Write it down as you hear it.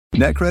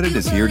NetCredit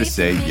is here to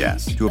say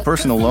yes to a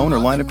personal loan or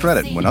line of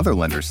credit when other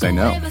lenders say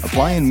no.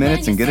 Apply in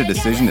minutes and get a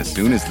decision as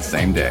soon as the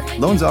same day.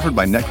 Loans offered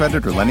by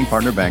NetCredit or lending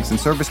partner banks and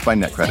serviced by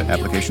NetCredit.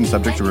 Application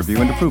subject to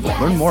review and approval.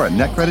 Learn more at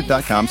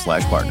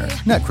netcredit.com/partner.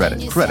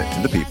 NetCredit. Credit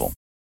to the people.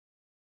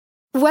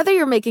 Whether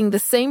you're making the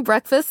same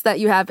breakfast that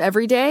you have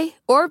every day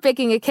or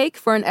baking a cake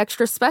for an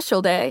extra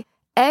special day,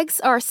 eggs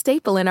are a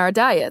staple in our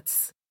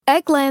diets.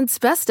 Eggland's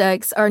best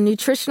eggs are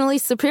nutritionally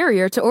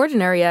superior to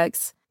ordinary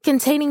eggs,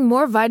 containing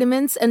more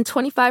vitamins and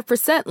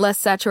 25% less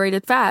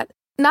saturated fat.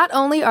 Not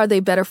only are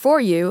they better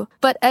for you,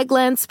 but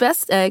Eggland's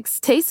best eggs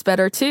taste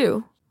better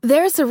too.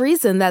 There's a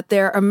reason that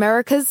they're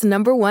America's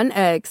 #1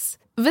 eggs.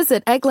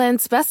 Visit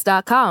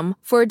egglandsbest.com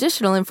for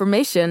additional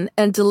information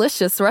and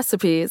delicious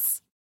recipes.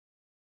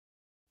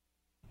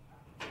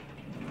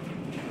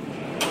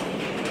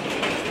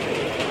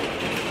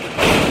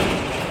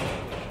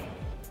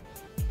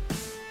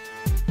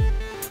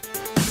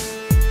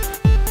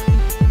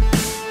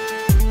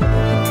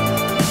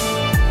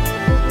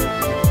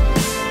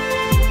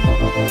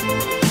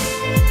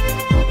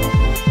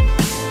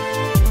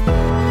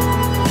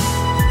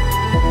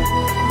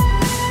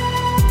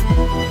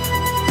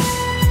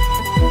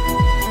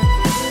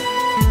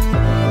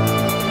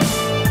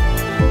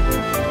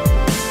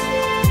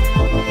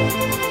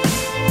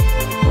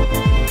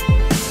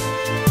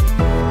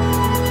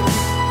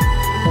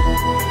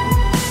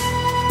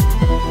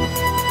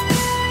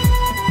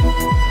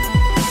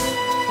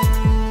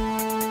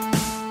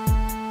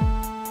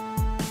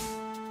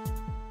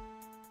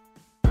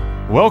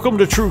 Welcome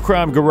to True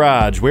Crime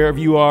Garage. Wherever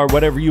you are,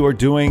 whatever you are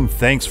doing,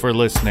 thanks for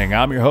listening.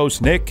 I'm your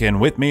host, Nick, and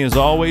with me, as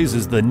always,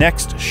 is the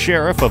next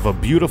sheriff of a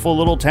beautiful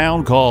little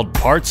town called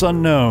Parts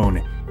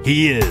Unknown.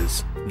 He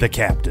is the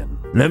Captain.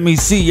 Let me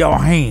see your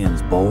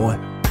hands, boy.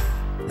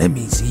 Let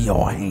me see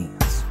your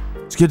hands.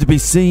 It's good to be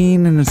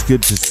seen, and it's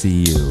good to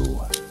see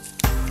you.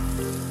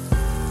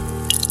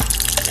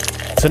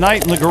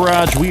 Tonight in the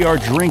garage, we are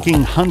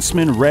drinking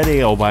Huntsman Red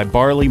Ale by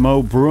Barley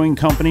Mow Brewing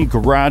Company,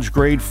 garage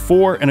grade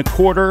 4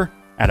 1/4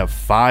 out of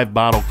 5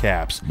 bottle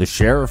caps. The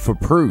sheriff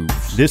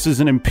approves. This is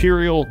an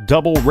Imperial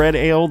Double Red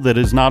Ale that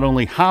is not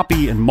only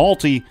hoppy and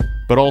malty,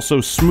 but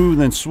also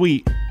smooth and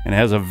sweet, and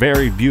has a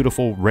very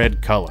beautiful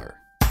red color.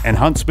 And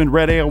Huntsman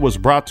Red Ale was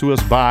brought to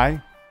us by,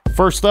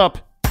 first up,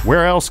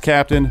 where else,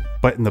 Captain,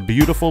 but in the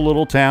beautiful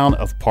little town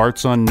of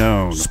Parts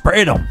Unknown.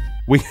 Spread them.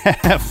 We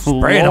have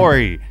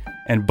Lori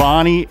and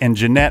Bonnie and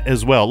Jeanette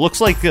as well. Looks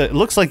like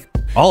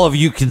all of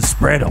you can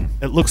spread them.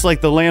 It looks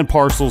like the land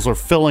parcels are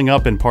filling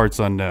up in Parts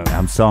Unknown.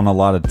 I'm selling a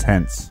lot of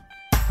tents.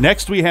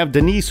 Next, we have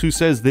Denise, who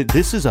says that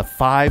this is a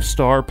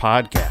 5-star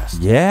podcast.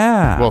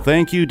 Yeah. Well,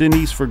 thank you,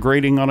 Denise, for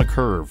grading on a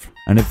curve.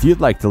 And if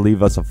you'd like to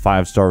leave us a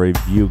 5-star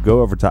review,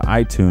 go over to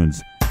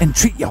iTunes and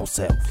treat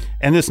yourself.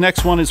 And this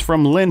next one is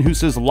from Lynn, who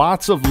says,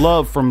 lots of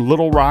love from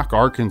Little Rock,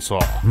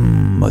 Arkansas.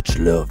 Much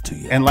love to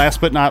you. And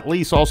last but not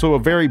least, also a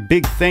very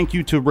big thank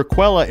you to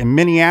Raquella in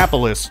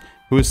Minneapolis,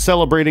 who is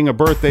celebrating a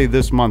birthday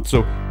this month.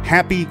 So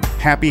happy,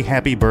 happy,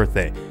 happy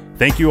birthday.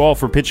 Thank you all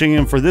for pitching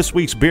in for this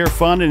week's beer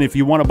fund. And if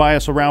you want to buy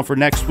us around for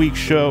next week's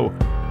show,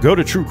 go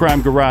to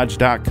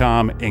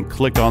truecrimegarage.com and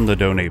click on the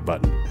donate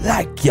button.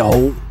 Like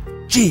your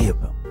jib.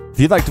 If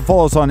you'd like to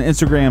follow us on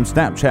Instagram,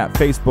 Snapchat,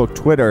 Facebook,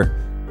 Twitter,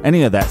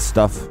 any of that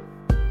stuff,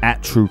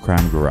 at True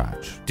Crime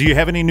Garage. Do you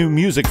have any new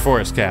music for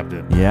us,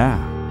 Captain? Yeah.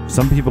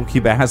 Some people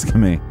keep asking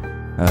me,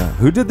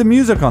 who did the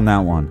music on that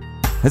one?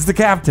 It's the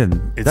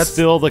Captain. That's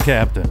still the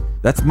Captain.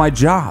 That's my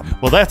job.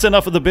 Well, that's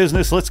enough of the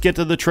business. Let's get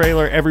to the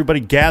trailer. Everybody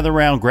gather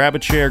around, grab a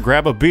chair,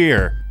 grab a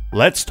beer.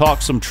 Let's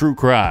talk some true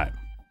crime.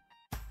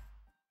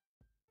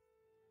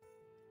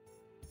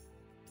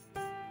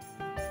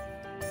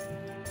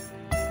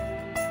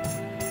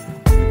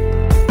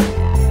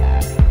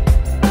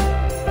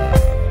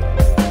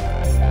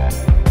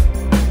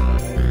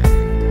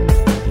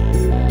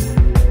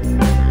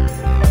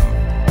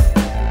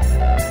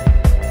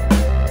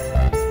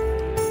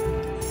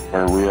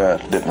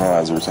 We didn't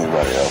realize there was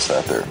anybody else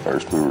out there at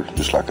first. We were,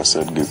 just like I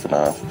said, goofing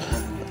off.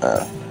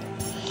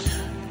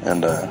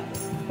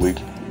 We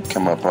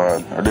come up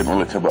on, or didn't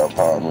really come up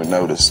on, we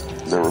noticed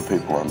there were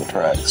people on the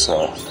track.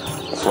 Saw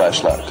a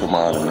flashlight come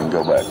on and then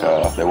go back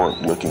off. They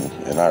weren't looking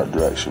in our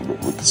direction,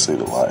 but we could see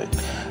the light.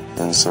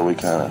 And so we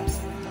kind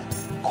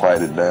of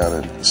quieted down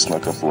and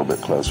snuck up a little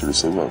bit closer to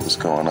see what was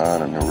going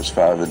on. And there was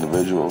 5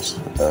 individuals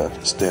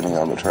standing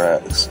on the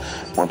tracks.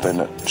 One thing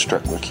that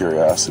struck my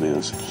curiosity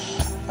is,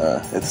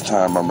 at the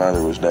time, my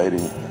mother was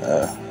dating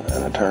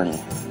an attorney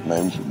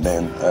named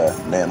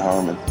Dan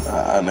Harmon.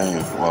 I knew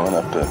him well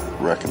enough to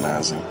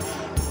recognize him.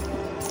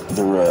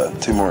 There were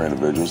 2 more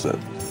individuals that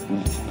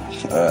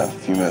a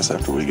few minutes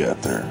after we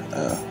got there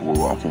were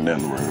walking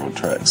down the railroad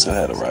tracks that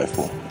had a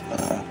rifle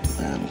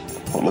and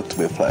what looked to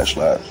be a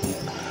flashlight.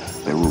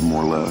 They were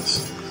more or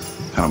less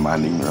kind of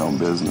minding their own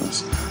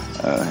business.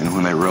 And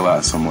when they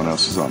realized someone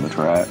else was on the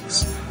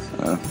tracks,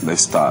 they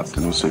stopped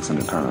and was fixing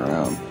to turn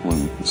around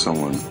when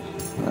someone,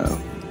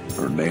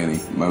 or Danny,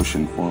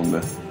 motioned for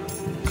them to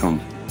come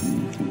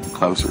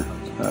closer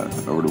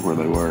over to where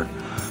they were.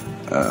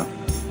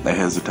 They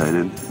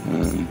hesitated,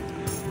 and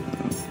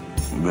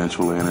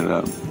Eventually ended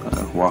up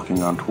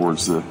walking on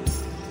towards the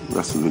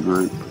rest of the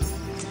group.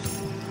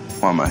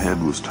 While my head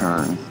was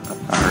turned,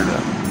 I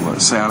heard what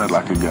sounded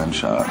like a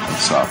gunshot. I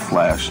saw a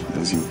flash,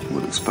 as you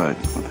would expect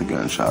with a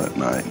gunshot at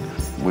night.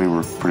 We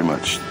were pretty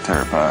much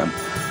terrified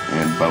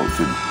and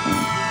bolted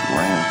and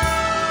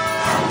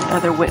ran.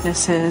 Other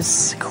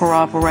witnesses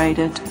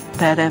corroborated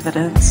that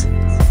evidence.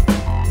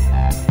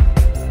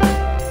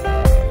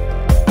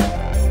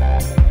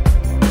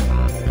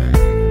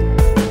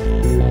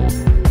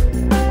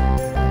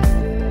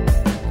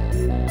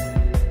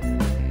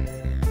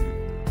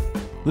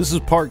 This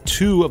is part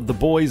 2 of the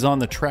Boys on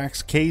the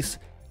Tracks case.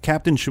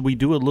 Captain, should we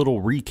do a little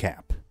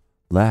recap?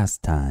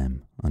 Last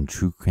time on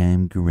True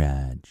Crime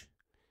Garage.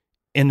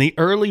 In the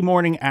early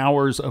morning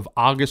hours of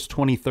August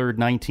 23rd,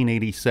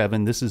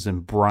 1987, this is in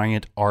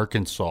Bryant,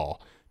 Arkansas,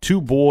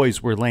 2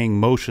 boys were laying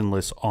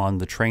motionless on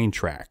the train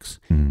tracks,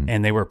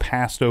 and they were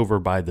passed over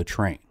by the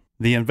train.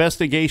 The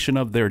investigation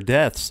of their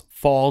deaths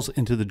falls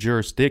into the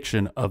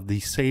jurisdiction of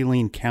the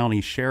Saline County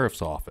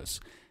Sheriff's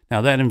Office.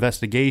 Now, that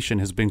investigation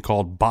has been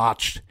called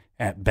botched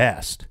at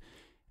best.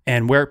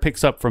 And where it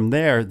picks up from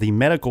there, the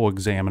medical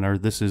examiner,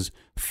 this is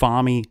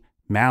Fahmy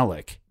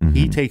Malik,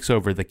 he takes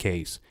over the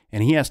case,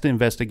 and he has to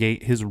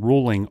investigate his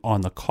ruling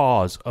on the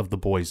cause of the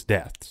boys'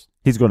 deaths.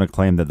 He's going to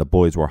claim that the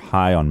boys were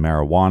high on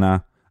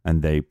marijuana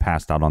and they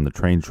passed out on the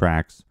train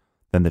tracks.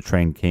 Then the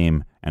train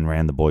came and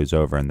ran the boys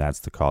over, and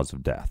that's the cause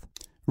of death.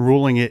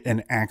 Ruling it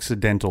an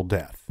accidental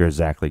death. You're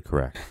exactly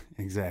correct.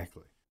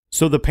 Exactly.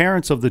 So the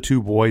parents of the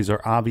 2 boys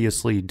are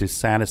obviously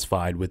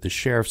dissatisfied with the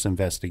sheriff's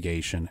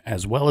investigation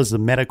as well as the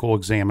medical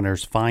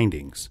examiner's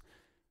findings.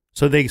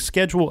 So they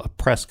schedule a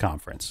press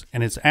conference,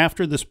 and it's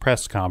after this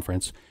press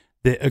conference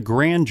that a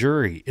grand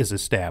jury is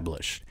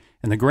established.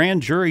 And the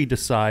grand jury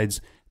decides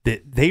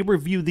that they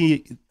review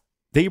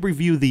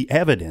the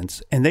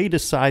evidence, and they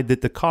decide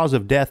that the cause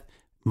of death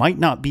might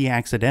not be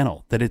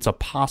accidental, that it's a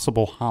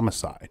possible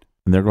homicide.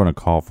 And they're going to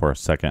call for a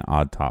second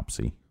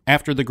autopsy.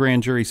 After the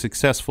grand jury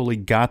successfully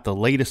got the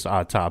latest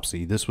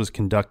autopsy, this was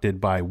conducted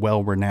by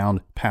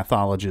well-renowned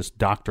pathologist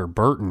Dr.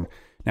 Burton.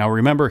 Now,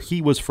 remember, he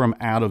was from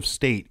out of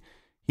state.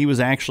 He was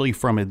actually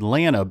from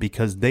Atlanta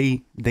because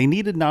they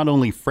needed not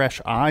only fresh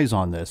eyes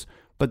on this,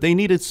 but they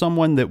needed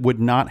someone that would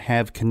not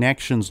have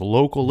connections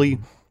locally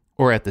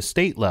or at the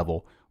state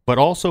level, but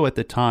also at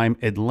the time,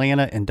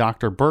 Atlanta and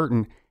Dr.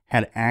 Burton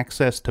had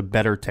access to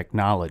better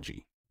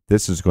technology.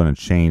 This is going to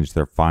change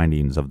their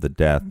findings of the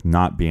death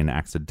not being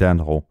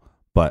accidental,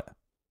 but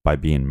by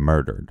being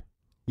murdered.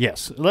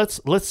 Yes, let's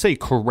say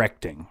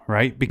correcting,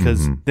 right?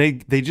 Because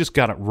they just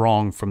got it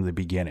wrong from the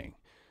beginning.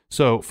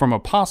 So from a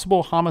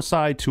possible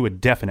homicide to a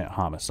definite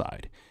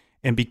homicide.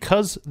 And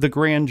because the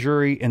grand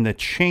jury and the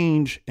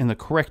change in the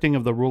correcting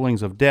of the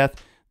rulings of death,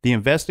 the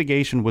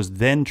investigation was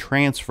then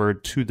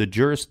transferred to the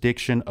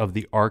jurisdiction of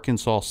the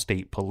Arkansas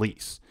State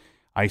Police.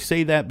 I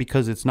say that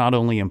because it's not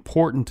only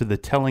important to the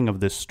telling of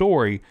this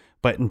story,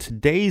 but in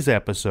today's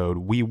episode,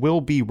 we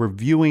will be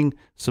reviewing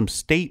some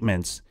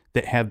statements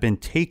that have been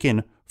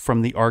taken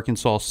from the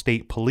Arkansas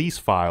State Police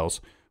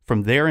files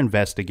from their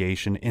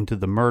investigation into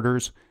the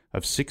murders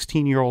of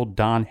 16-year-old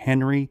Don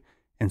Henry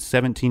and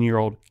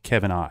 17-year-old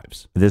Kevin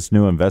Ives. This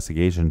new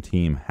investigation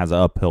team has an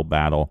uphill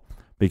battle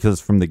because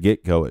from the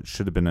get-go, it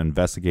should have been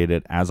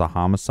investigated as a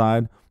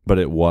homicide, but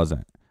it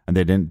wasn't. And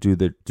they didn't do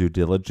the due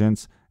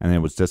diligence, and it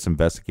was just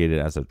investigated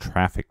as a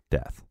traffic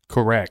death.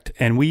 Correct.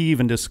 And we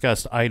even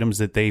discussed items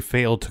that they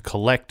failed to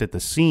collect at the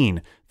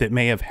scene that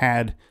may have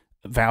had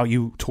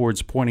value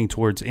towards pointing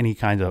towards any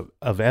kind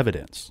of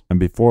evidence. And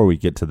before we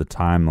get to the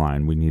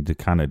timeline, we need to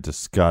kind of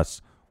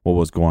discuss what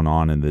was going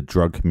on in the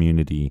drug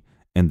community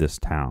in this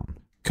town.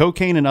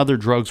 Cocaine and other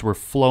drugs were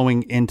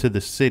flowing into the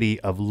city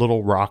of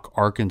Little Rock,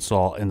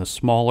 Arkansas, and the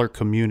smaller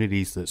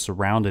communities that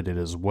surrounded it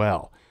as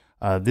well.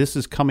 This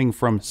is coming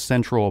from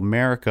Central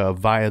America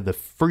via the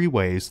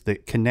freeways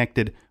that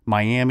connected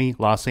Miami,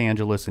 Los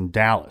Angeles, and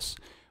Dallas.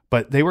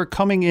 But they were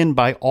coming in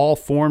by all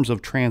forms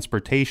of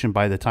transportation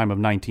by the time of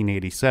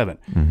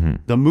 1987.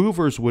 The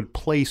movers would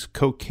place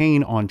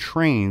cocaine on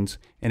trains,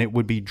 and it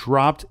would be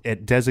dropped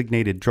at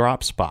designated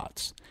drop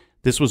spots.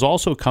 This was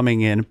also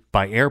coming in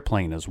by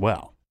airplane as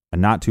well.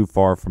 And not too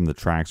far from the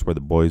tracks where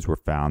the boys were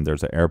found,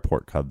 there's an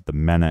airport called the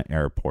Mena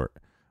Airport.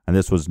 And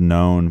this was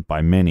known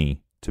by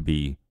many to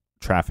be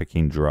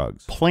trafficking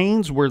drugs.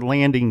 Planes were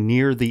landing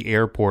near the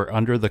airport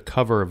under the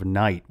cover of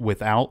night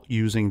without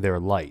using their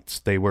lights.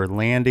 They were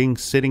landing,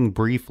 sitting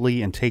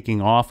briefly, and taking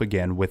off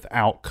again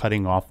without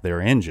cutting off their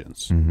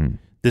engines.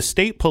 The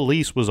state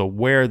police was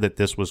aware that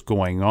this was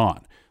going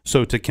on.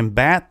 So to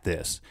combat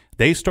this,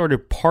 they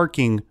started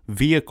parking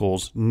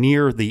vehicles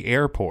near the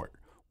airport.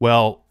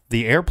 Well,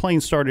 the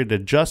airplane started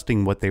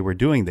adjusting what they were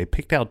doing. They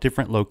picked out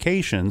different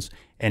locations,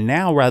 and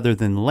now rather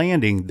than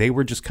landing, they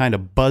were just kind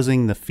of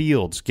buzzing the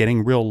fields,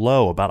 getting real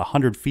low, about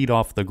 100 feet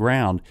off the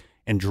ground,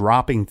 and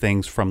dropping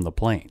things from the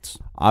planes.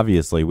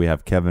 Obviously, we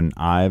have Kevin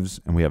Ives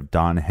and we have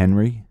Don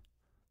Henry.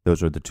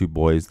 Those are the 2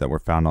 boys that were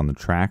found on the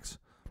tracks.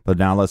 But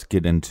now let's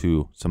get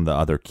into some of the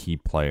other key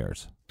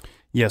players.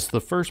 Yes,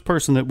 the first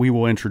person that we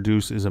will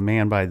introduce is a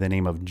man by the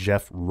name of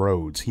Jeff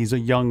Rhodes. He's a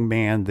young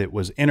man that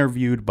was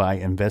interviewed by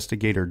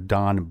investigator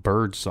Don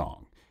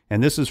Birdsong,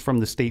 and this is from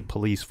the state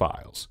police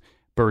files,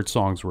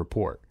 Birdsong's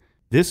report.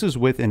 This is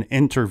with an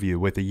interview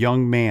with a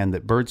young man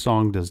that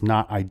Birdsong does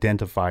not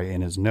identify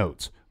in his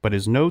notes, but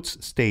his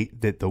notes state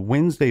that the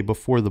Wednesday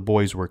before the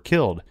boys were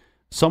killed,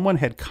 someone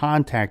had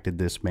contacted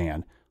this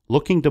man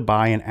looking to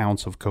buy an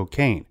ounce of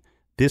cocaine,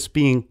 this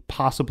being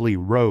possibly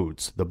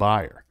Rhodes, the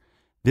buyer.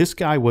 This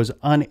guy was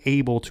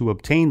unable to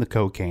obtain the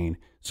cocaine,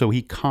 so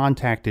he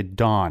contacted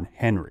Don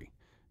Henry.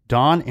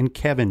 Don and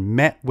Kevin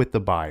met with the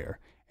buyer,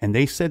 and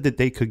they said that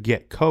they could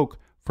get coke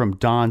from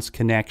Don's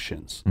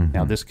connections. Mm-hmm.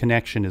 Now, this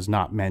connection is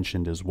not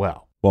mentioned as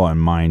well. Well,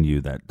 and mind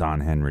you that Don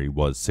Henry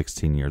was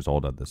 16 years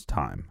old at this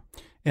time.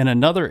 In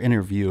another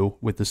interview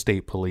with the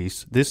state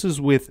police, this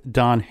is with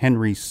Don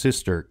Henry's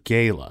sister,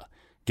 Gayla.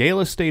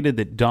 Gayla stated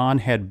that Don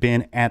had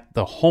been at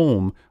the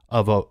home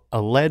of an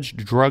alleged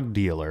drug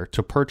dealer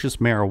to purchase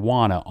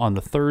marijuana on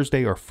the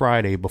Thursday or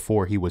Friday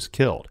before he was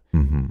killed.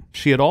 Mm-hmm.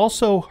 She had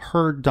also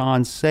heard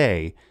Don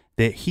say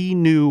that he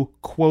knew,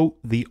 quote,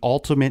 the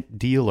ultimate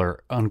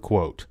dealer,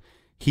 unquote.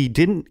 He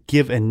didn't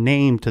give a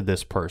name to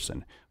this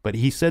person, but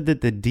he said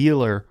that the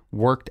dealer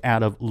worked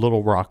out of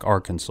Little Rock,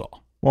 Arkansas.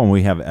 Well, and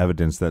we have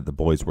evidence that the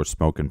boys were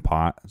smoking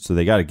pot, so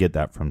they got to get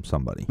that from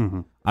somebody.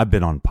 Mm-hmm. I've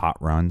been on pot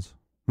runs,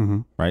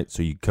 right?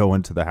 So you go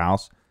into the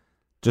house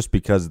just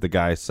because the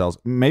guy sells,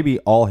 maybe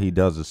all he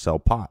does is sell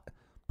pot,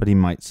 but he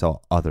might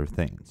sell other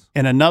things.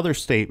 In another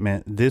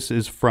statement, this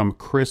is from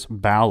Chris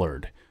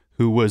Ballard,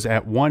 who was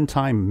at one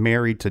time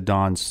married to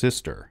Don's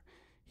sister.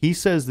 He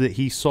says that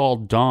he saw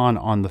Don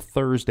on the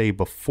Thursday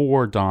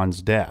before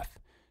Don's death.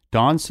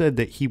 Don said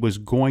that he was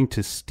going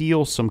to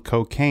steal some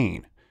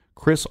cocaine.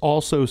 Chris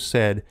also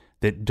said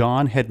that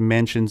Don had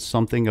mentioned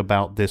something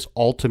about this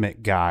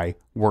ultimate guy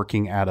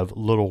working out of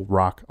Little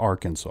Rock,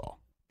 Arkansas.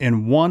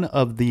 In one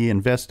of the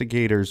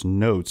investigator's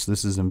notes,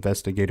 this is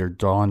investigator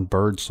Don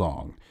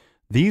Birdsong,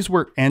 these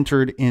were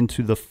entered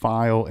into the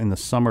file in the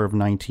summer of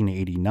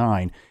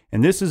 1989,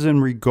 and this is in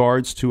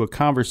regards to a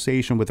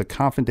conversation with a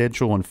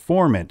confidential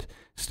informant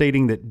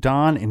stating that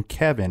Don and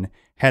Kevin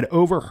had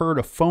overheard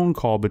a phone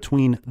call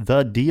between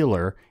the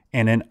dealer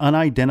and an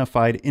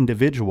unidentified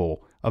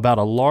individual about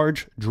a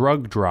large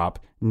drug drop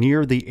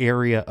near the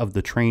area of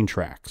the train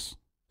tracks.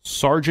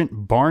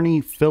 Sergeant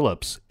Barney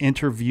Phillips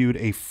interviewed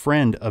a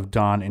friend of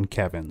Don and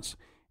Kevin's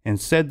and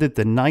said that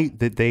the night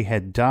that they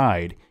had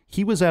died,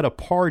 he was at a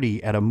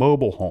party at a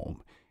mobile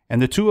home, and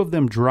the two of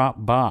them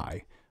dropped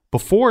by.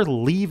 Before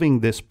leaving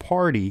this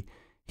party,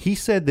 he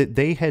said that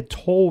they had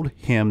told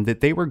him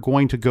that they were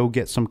going to go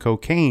get some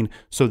cocaine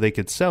so they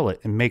could sell it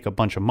and make a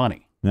bunch of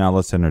money. Now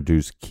let's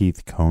introduce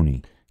Keith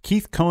Coney.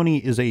 Keith Coney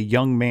is a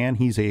young man.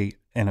 He's an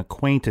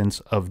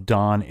acquaintance of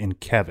Don and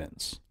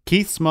Kevin's.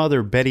 Keith's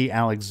mother, Betty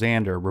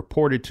Alexander,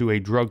 reported to a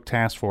drug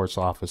task force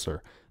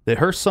officer that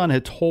her son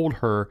had told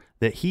her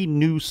that he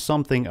knew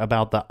something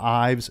about the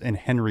Ives and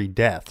Henry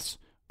deaths,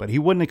 but he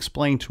wouldn't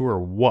explain to her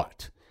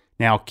what.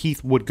 Now,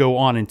 Keith would go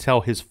on and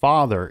tell his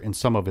father and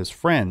some of his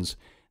friends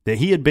that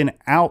he had been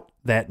out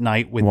that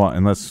night with... Well,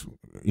 and let's,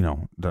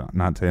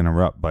 not to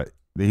interrupt, but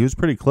he was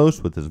pretty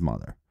close with his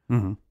mother.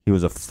 Mm-hmm. He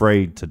was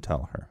afraid to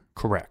tell her.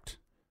 Correct.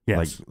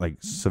 Yes. Like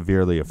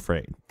severely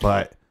afraid.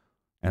 But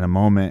in a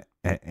moment,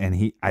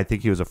 and I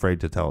think he was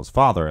afraid to tell his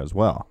father as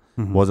well.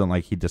 Mm-hmm. It wasn't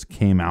like he just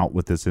came out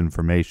with this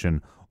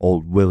information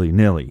old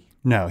willy-nilly.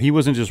 No, he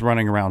wasn't just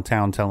running around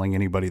town telling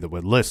anybody that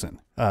would listen.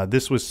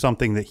 This was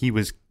something that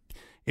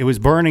it was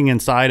burning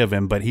inside of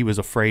him, but he was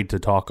afraid to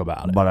talk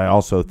about it. But I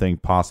also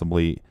think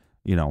possibly,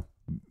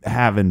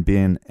 having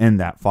been in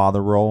that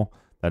father role,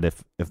 that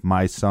if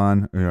my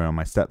son,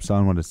 my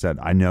stepson would have said,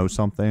 I know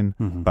something,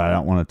 but I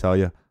don't want to tell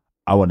you,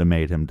 I would have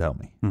made him tell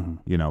me,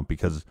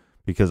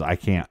 because I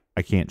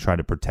can't try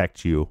to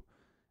protect you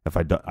if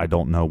I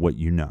don't know what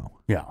you know.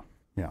 Yeah.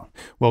 Yeah.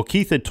 Well,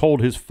 Keith had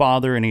told his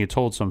father and he had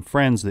told some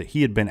friends that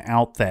he had been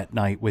out that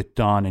night with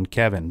Don and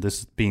Kevin,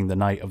 this being the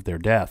night of their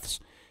deaths.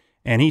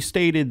 And he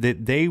stated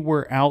that they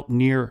were out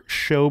near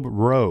Shobe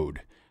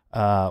Road,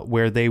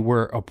 where they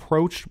were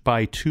approached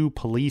by two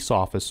police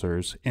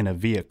officers in a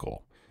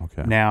vehicle.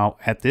 Okay. Now,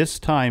 at this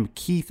time,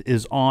 Keith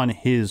is on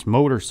his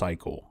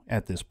motorcycle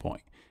at this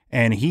point,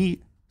 and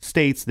he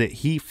states that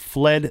he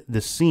fled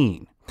the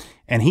scene,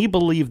 and he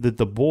believed that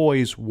the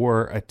boys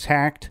were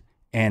attacked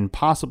and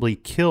possibly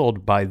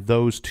killed by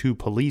those two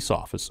police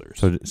officers.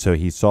 So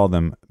he saw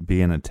them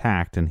being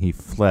attacked, and he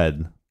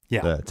fled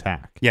the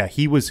attack. Yeah,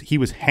 he was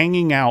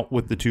hanging out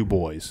with the two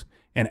boys,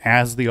 and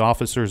as the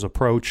officers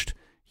approached,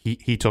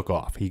 he took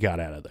off. He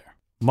got out of there.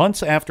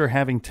 Months after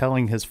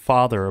telling his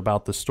father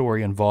about the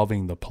story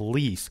involving the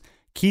police,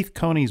 Keith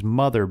Coney's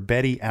mother,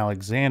 Betty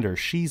Alexander,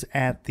 she's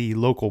at the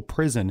local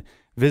prison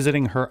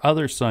visiting her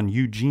other son,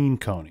 Eugene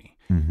Coney.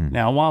 Mm-hmm.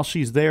 Now, while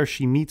she's there,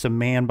 she meets a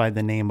man by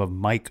the name of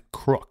Mike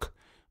Crook.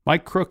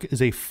 Mike Crook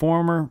is a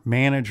former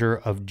manager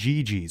of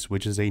Gigi's,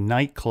 which is a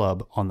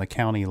nightclub on the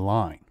county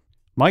line.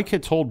 Mike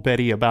had told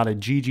Betty about a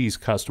Gigi's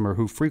customer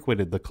who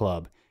frequented the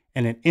club,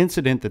 and an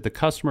incident that the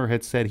customer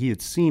had said he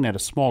had seen at a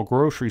small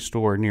grocery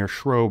store near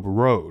Shrobe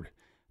Road.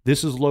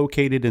 This is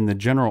located in the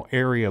general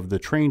area of the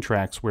train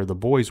tracks where the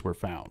boys were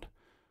found.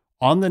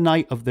 On the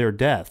night of their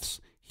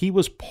deaths, he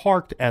was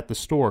parked at the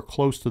store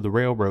close to the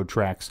railroad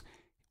tracks,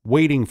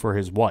 waiting for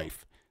his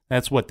wife.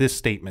 That's what this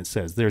statement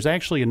says. There's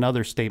actually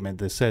another statement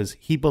that says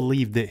he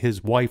believed that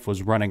his wife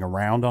was running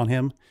around on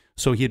him,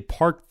 so he had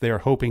parked there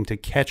hoping to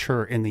catch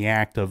her in the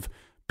act of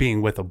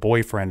being with a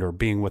boyfriend or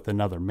being with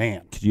another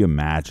man. Could you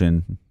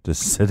imagine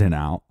just sitting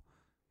out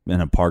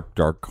in a parked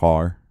dark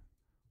car,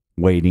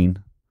 waiting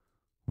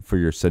for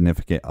your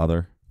significant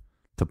other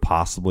to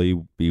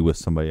possibly be with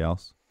somebody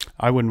else?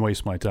 I wouldn't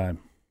waste my time.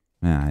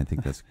 Yeah, I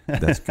think that's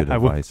good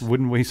advice. I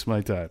wouldn't waste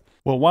my time.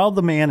 Well, while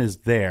the man is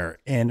there,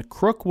 and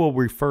Crook will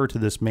refer to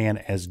this man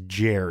as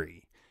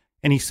Jerry,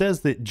 and he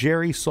says that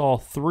Jerry saw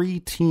 3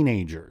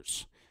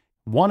 teenagers.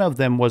 One of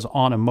them was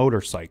on a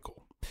motorcycle.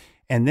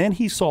 And then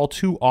he saw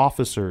 2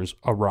 officers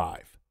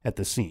arrive at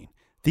the scene.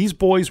 These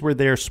boys were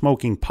there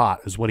smoking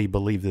pot, is what he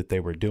believed that they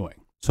were doing.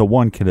 So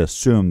one could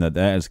assume that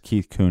is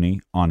Keith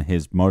Cooney on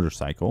his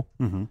motorcycle,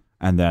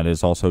 and that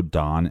is also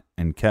Don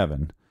and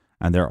Kevin,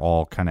 and they're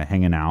all kind of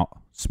hanging out,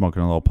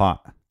 smoking a little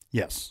pot.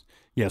 Yes.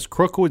 Yes,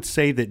 Crook would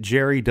say that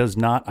Jerry does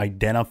not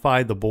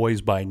identify the boys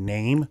by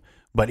name,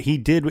 but he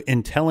did,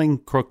 in telling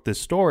Crook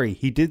this story,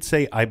 he did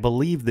say, I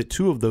believe that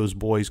 2 of those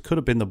boys could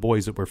have been the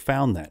boys that were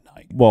found that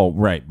night. Well,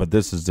 right, but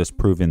this is just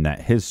proving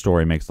that his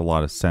story makes a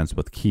lot of sense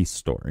with Keith's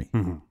story.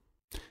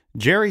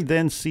 Jerry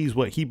then sees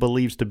what he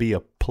believes to be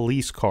a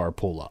police car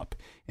pull up,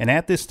 and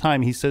at this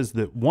time he says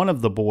that one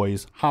of the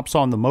boys hops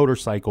on the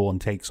motorcycle and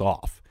takes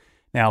off.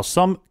 Now,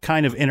 some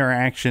kind of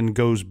interaction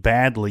goes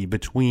badly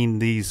between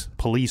these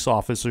police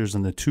officers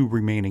and the 2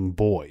 remaining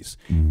boys,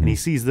 and he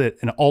sees that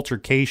an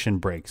altercation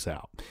breaks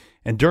out.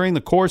 And during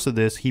the course of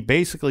this, he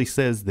basically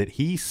says that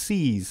he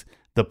sees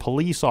the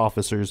police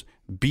officers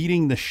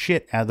beating the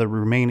shit out of the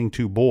remaining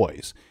 2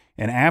 boys.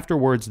 And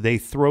afterwards, they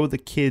throw the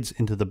kids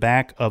into the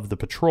back of the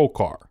patrol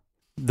car.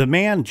 The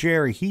man,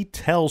 Jerry, he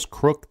tells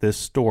Crook this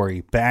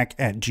story back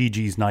at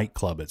Gigi's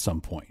nightclub at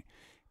some point.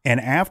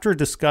 And after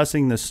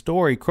discussing the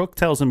story, Crook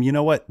tells him, you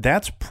know what,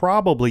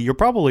 you're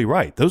probably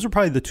right. Those are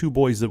probably the 2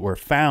 boys that were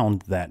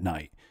found that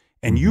night.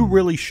 And you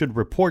really should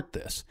report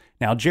this.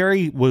 Now,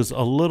 Jerry was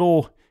a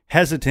little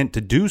hesitant to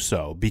do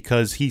so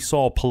because he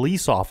saw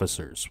police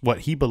officers, what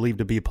he believed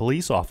to be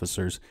police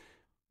officers,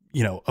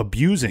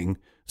 abusing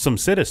some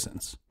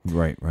citizens.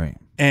 Right.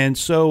 And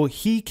so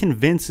he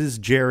convinces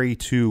Jerry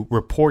to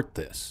report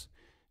this.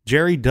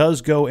 Jerry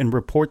does go and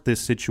report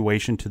this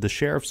situation to the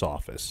sheriff's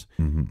office.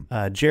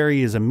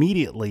 Jerry is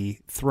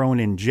immediately thrown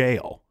in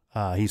jail.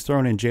 He's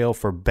thrown in jail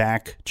for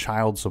back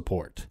child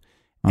support.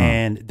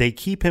 And they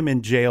keep him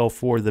in jail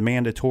for the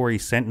mandatory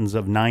sentence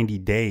of 90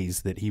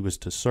 days that he was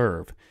to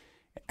serve.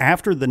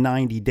 After the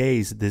 90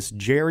 days, this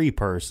Jerry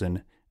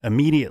person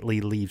immediately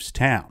leaves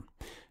town.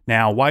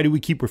 Now, why do we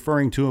keep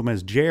referring to him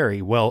as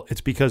Jerry? Well,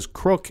 it's because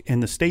Crook in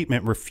the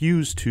statement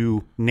refused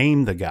to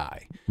name the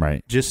guy.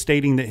 Right. Just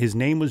stating that his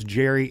name was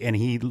Jerry and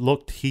he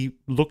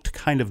looked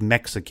kind of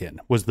Mexican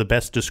was the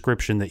best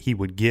description that he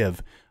would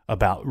give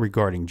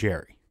regarding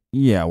Jerry.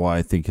 Yeah, well,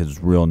 I think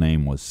his real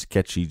name was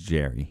Sketchy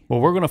Jerry. Well,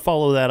 we're going to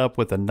follow that up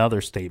with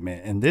another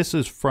statement, and this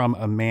is from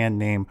a man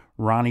named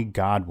Ronnie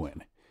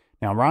Godwin.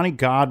 Now, Ronnie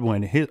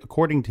Godwin,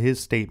 according to his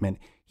statement,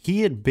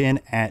 he had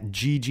been at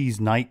Gigi's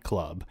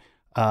nightclub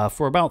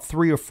for about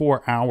 3 or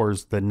 4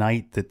 hours the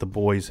night that the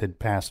boys had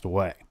passed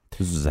away.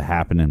 This is a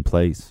happening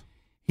place.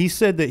 He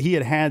said that he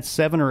had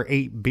 7 or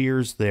 8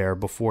 beers there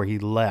before he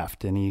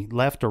left, and he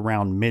left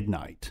around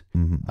midnight.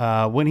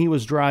 When he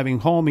was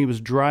driving home, he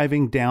was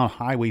driving down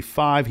Highway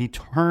 5. He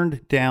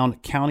turned down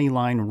County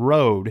Line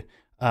Road,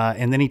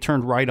 and then he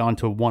turned right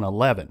onto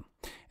 111.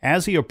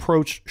 As he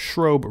approached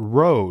Shrobe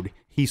Road,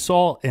 he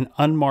saw an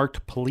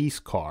unmarked police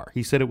car.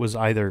 He said it was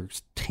either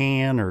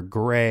tan or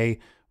gray,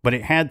 but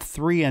it had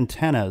 3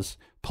 antennas,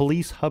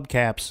 police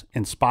hubcaps,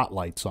 and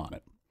spotlights on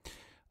it.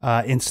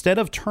 Instead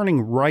of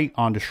turning right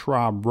onto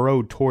Shrobe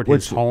Road toward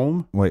his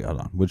home... Wait, hold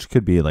on. Which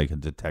could be like a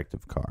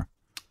detective car.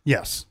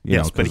 Yes.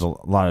 Because a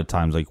lot of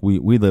times, like we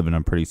live in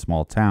a pretty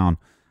small town,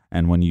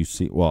 and when you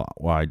see... Well,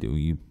 I do.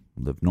 You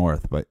live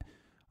north, but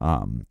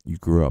you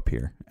grew up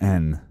here.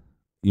 And...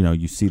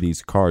 you see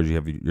these cars, you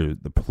have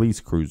the police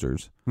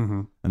cruisers,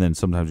 and then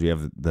sometimes you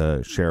have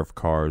the sheriff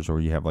cars, or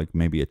you have like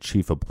maybe a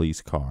chief of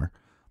police car.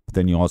 But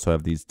then you also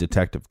have these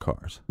detective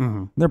cars.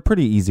 They're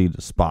pretty easy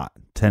to spot.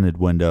 Tinted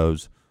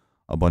windows,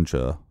 a bunch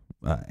of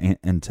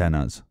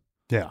antennas.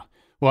 Yeah.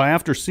 Well,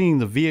 after seeing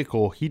the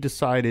vehicle, he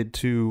decided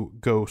to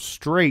go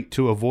straight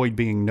to avoid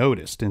being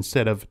noticed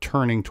instead of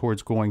turning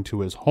towards going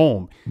to his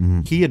home.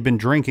 He had been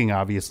drinking,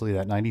 obviously,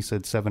 that night. He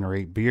said 7 or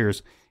 8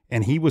 beers.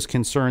 And he was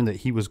concerned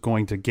that he was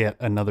going to get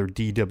another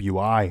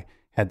DWI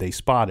had they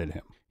spotted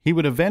him. He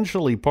would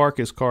eventually park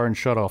his car and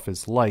shut off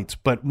his lights,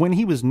 but when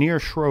he was near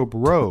Shrobe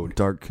Road,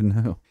 Dark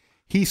Canoe,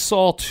 he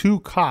saw 2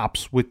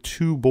 cops with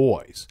 2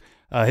 boys.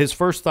 His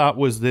first thought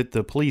was that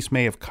the police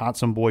may have caught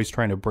some boys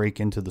trying to break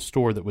into the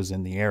store that was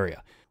in the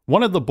area.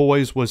 One of the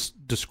boys was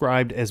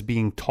described as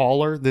being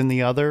taller than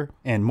the other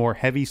and more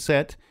heavy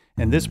set,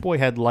 and this boy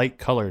had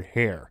light-colored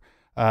hair.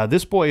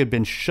 This boy had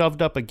been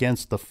shoved up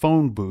against the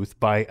phone booth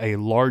by a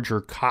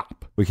larger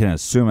cop. We can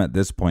assume at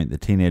this point the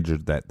teenager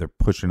that they're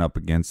pushing up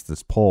against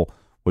this pole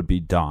would be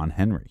Don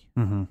Henry.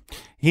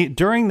 Mm-hmm.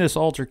 During this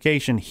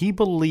altercation, he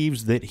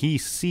believes that he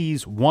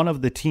sees one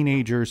of the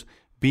teenagers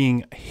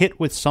being hit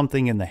with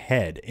something in the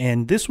head,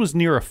 and this was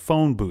near a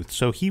phone booth,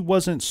 so he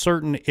wasn't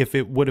certain if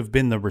it would have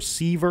been the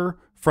receiver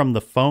from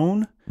the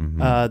phone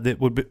that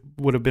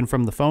would have been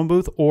from the phone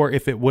booth, or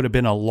if it would have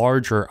been a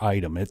larger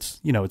item. It's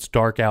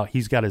dark out.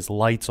 He's got his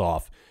lights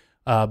off,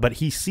 but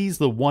he sees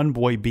the one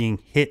boy being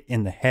hit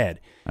in the head.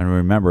 And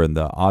remember, in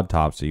the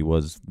autopsy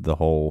was the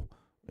whole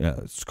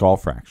skull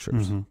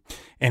fractures. Mm-hmm.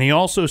 And he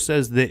also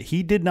says that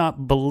he did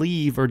not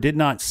believe or did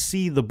not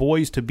see the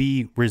boys to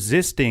be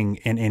resisting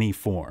in any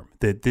form,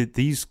 that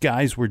these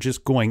guys were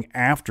just going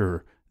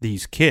after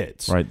these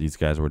kids. Right, these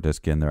guys were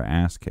just getting their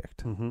ass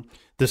kicked. Mm-hmm.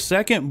 The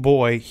second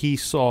boy, he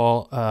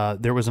saw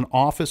there was an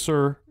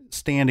officer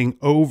standing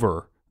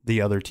over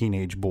the other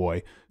teenage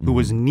boy who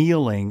was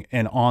kneeling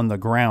and on the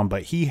ground,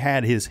 but he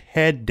had his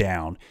head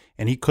down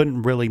and he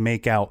couldn't really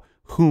make out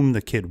whom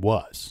the kid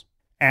was.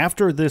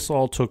 After this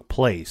all took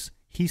place,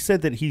 he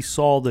said that he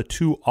saw the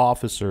two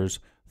officers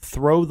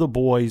throw the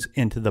boys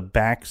into the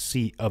back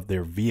seat of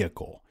their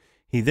vehicle.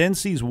 He then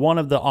sees one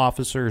of the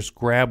officers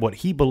grab what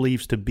he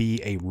believes to be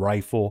a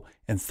rifle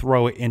and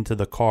throw it into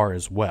the car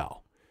as well.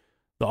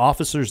 The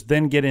officers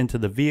then get into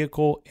the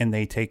vehicle and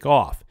they take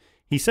off.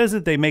 He says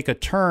that they make a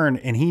turn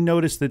and he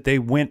noticed that they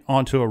went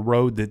onto a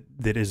road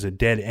that is a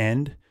dead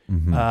end.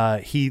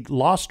 He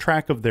lost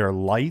track of their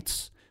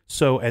lights,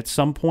 so at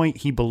some point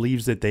he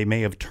believes that they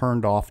may have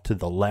turned off to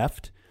the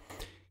left.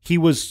 He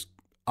was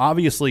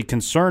obviously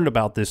concerned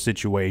about this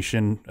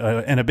situation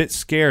and a bit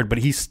scared, but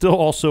he's still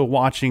also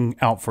watching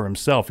out for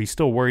himself. He's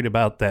still worried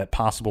about that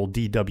possible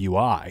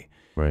DWI.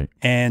 Right.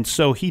 And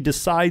so he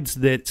decides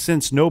that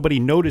since nobody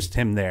noticed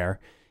him there,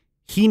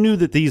 he knew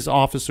that these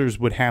officers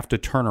would have to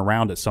turn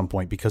around at some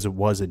point because it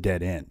was a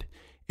dead end.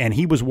 And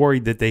he was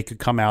worried that they could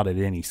come out at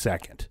any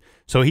second.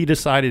 So he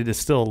decided to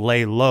still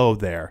lay low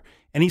there.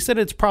 And he said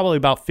it's probably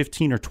about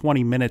 15 or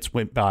 20 minutes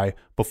went by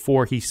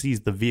before he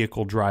sees the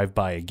vehicle drive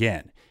by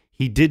again.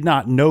 He did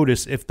not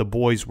notice if the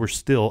boys were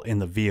still in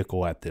the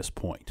vehicle at this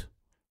point.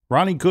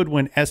 Ronnie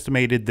Goodwin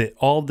estimated that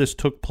all of this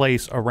took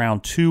place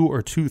around 2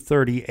 or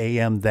 2:30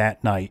 a.m.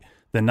 that night,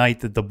 the night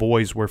that the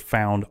boys were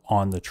found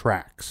on the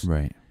tracks.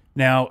 Right.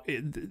 Now,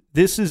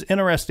 this is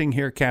interesting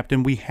here,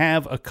 Captain. We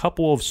have a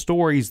couple of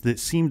stories that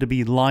seem to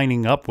be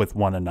lining up with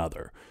one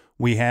another.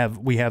 We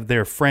have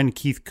their friend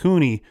Keith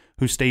Cooney,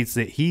 who states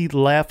that he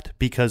left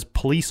because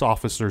police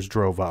officers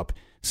drove up,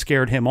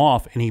 scared him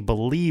off, and he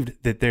believed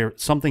that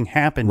something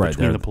happened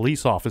between the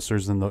police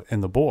officers and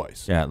the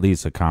boys. Yeah, at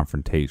least a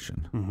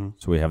confrontation. Mm-hmm.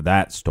 So we have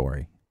that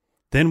story.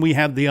 Then we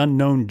have the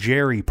unknown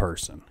Jerry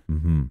person.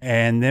 Mm-hmm.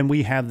 And then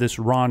we have this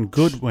Ron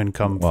Goodwin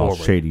come forward.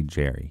 Shady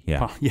Jerry,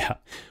 yeah. Yeah.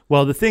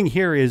 Well, the thing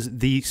here is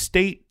the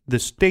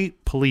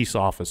state police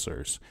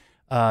officers,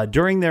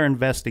 during their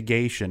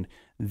investigation,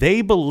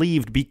 they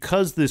believed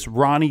because this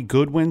Ronnie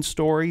Goodwin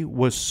story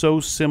was so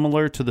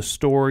similar to the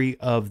story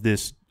of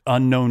this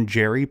unknown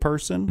Jerry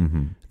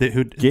person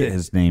Get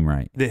his name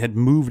right, that had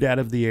moved out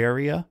of the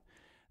area,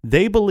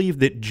 they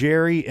believed that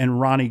Jerry and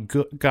Ronnie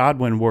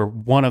Godwin were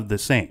one of the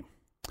same.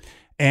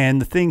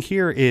 And the thing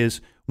here is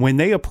when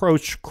they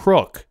approached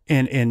Crook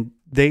and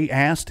they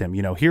asked him,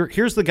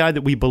 here's the guy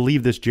that we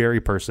believe this Jerry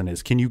person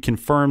is. Can you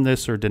confirm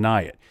this or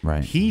deny it?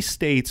 Right. He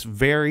states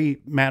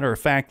very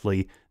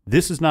matter-of-factly,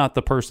 this is not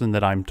the person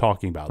that I'm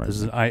talking about. Right.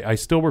 This is I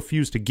still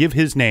refuse to give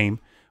his name,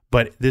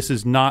 but this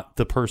is not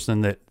the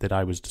person that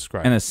I was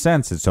describing. In a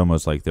sense, it's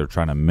almost like they're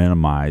trying to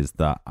minimize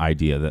the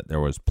idea that there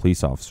was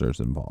police officers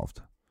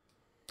involved.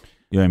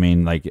 You know what I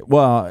mean? Like,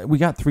 well, we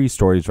got 3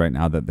 stories right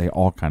now that they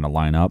all kind of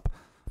line up,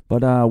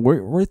 but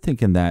we're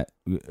thinking that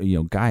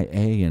guy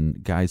A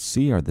and guy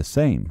C are the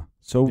same.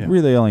 So we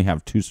really only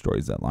have 2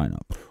 stories that line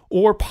up.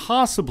 Or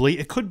possibly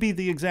it could be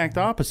the exact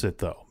opposite,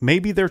 though.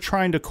 Maybe they're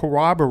trying to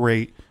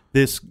corroborate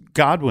this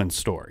Godwin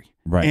story.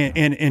 Right.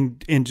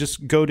 And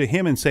just go to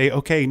him and say,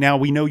 okay, now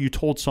we know you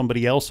told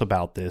somebody else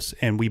about this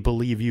and we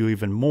believe you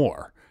even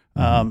more.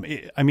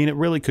 Mm-hmm. It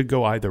really could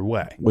go either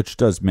way. Which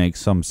does make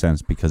some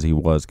sense because he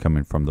was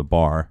coming from the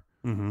bar.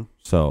 Mm-hmm.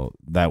 So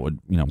that would,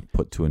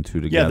 put 2 and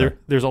 2 together. Yeah,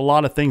 there's a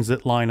lot of things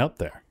that line up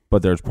there.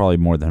 But there's probably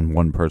more than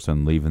one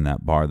person leaving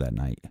that bar that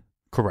night.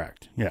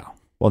 Correct, yeah.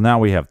 Well, now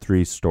we have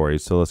 3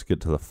 stories, so let's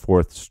get to the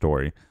 4th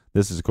story.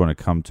 This is going to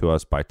come to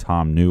us by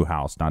Tom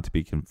Newhouse, not to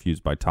be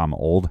confused by Tom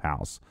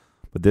Oldhouse.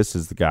 But this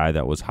is the guy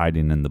that was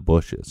hiding in the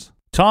bushes.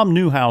 Tom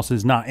Newhouse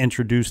is not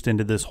introduced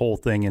into this whole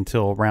thing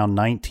until around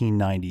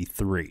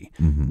 1993.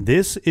 Mm-hmm.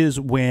 This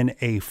is when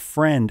a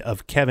friend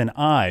of Kevin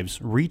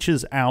Ives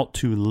reaches out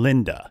to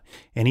Linda,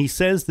 and he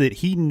says that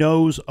he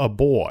knows a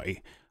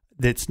boy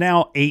that's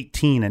now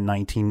 18 in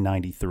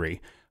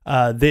 1993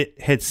 that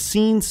had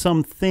seen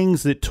some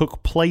things that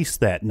took place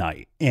that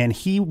night, and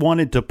he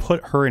wanted to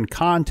put her in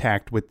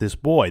contact with this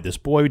boy. This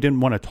boy didn't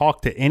want to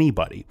talk to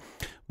anybody,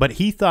 but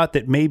he thought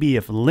that maybe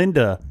if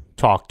Linda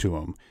talked to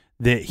him,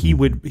 that he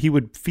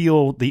would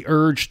feel the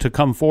urge to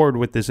come forward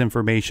with this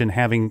information,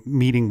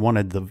 meeting one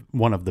of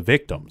the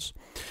victims.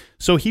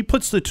 So he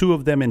puts the two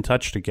of them in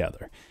touch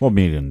together. Well,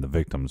 meeting the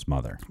victim's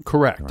mother.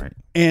 Correct. Right.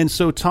 And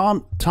so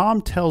Tom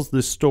tells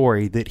this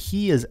story that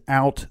he is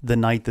out the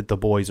night that the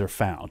boys are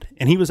found,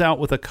 and he was out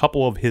with a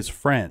couple of his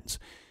friends.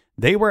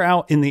 They were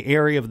out in the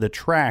area of the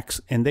tracks,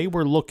 and they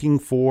were looking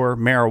for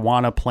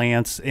marijuana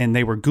plants, and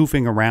they were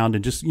goofing around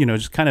and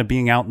just kind of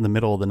being out in the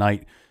middle of the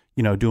night,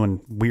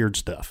 doing weird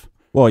stuff.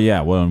 Well,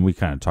 yeah. Well, and we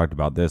kind of talked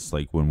about this,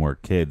 like when we're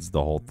kids,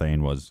 the whole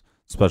thing was,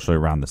 especially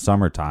around the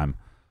summertime,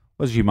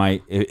 was you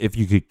might, if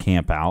you could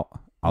camp out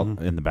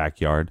in the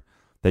backyard,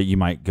 that you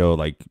might go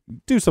like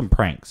do some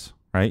pranks,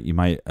 right? You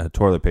might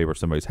toilet paper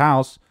somebody's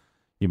house,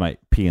 you might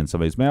pee in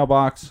somebody's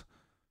mailbox,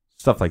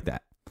 stuff like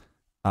that.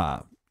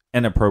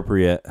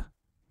 Inappropriate,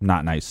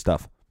 not nice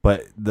stuff.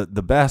 But the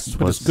best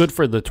but was... it's good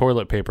for the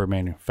toilet paper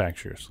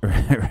manufacturers.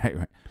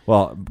 Right.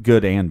 Well,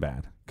 good and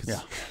bad.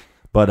 Yeah.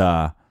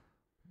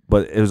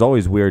 But it was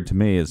always weird to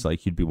me is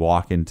like you'd be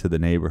walking to the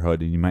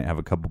neighborhood and you might have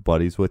a couple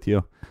buddies with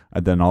you.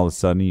 And then all of a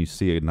sudden you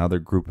see another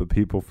group of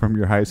people from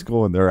your high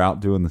school and they're out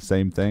doing the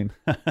same thing.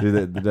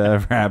 Did that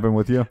ever happen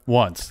with you?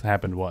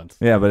 Happened once.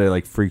 Yeah, but it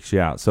like freaks you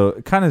out. So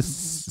kind of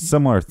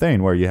similar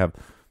thing where you have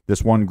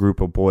this one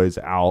group of boys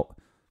out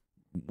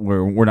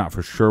where we're not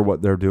for sure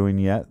what they're doing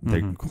yet.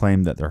 They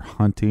claim that they're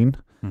hunting.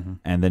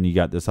 And then you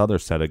got this other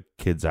set of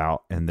kids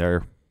out and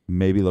they're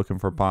maybe looking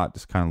for pot,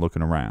 just kind of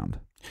looking around.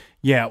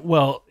 Yeah,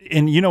 well,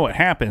 and you know what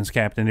happens,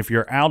 Captain, if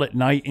you're out at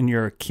night and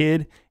you're a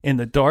kid in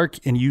the dark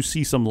and you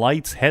see some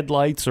lights,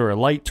 headlights, or a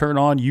light turn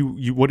on,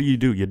 you what do?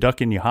 You duck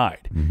and you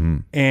hide.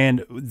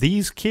 And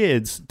these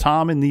kids,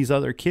 Tom and these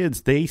other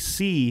kids, they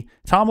see,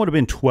 Tom would have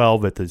been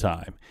 12 at the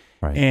time,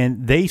 right?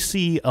 And they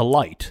see a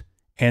light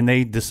and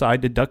they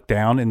decide to duck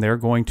down and they're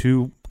going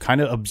to kind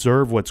of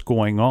observe what's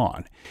going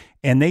on.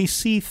 And they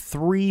see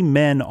three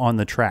men on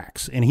the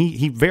tracks, and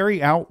he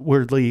very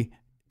outwardly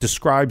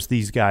describes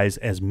these guys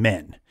as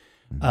men.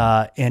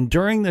 And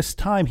during this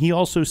time, he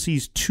also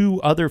sees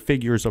two other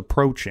figures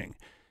approaching.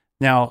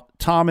 Now,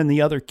 Tom and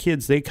the other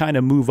kids, they kind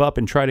of move up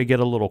and try to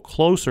get a little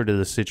closer to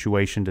the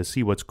situation to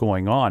see what's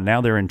going on. Now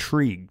they're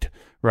intrigued,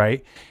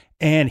 right?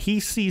 And he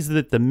sees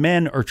that the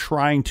men are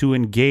trying to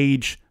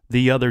engage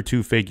the other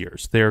two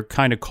figures. They're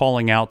kind of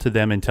calling out to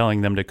them and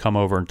telling them to come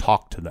over and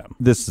talk to them.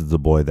 This is the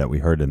boy that we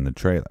heard in the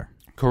trailer.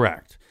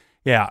 Correct.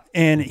 Yeah.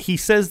 And he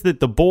says that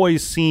the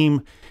boys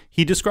seem...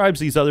 He describes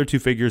these other two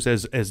figures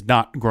as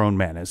not grown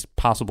men, as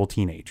possible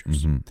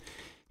teenagers.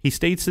 He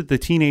states that the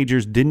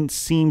teenagers didn't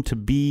seem to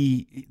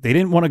be, they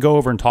didn't want to go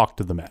over and talk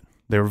to the men.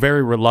 They were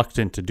very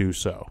reluctant to do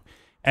so.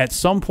 At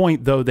some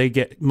point, though,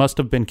 they must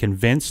have been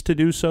convinced to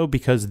do so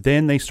because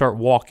then they start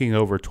walking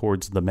over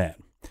towards the men.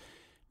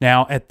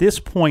 Now, at this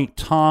point,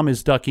 Tom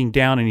is ducking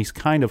down and he's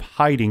kind of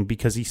hiding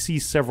because he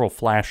sees several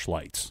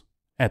flashlights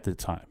at the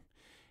time.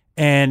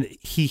 And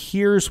he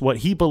hears what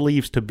he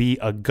believes to be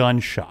a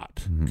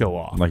gunshot go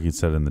off. Like he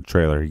said in the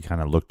trailer, he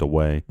kind of looked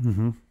away,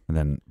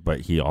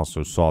 but he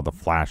also saw the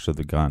flash of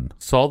the gun.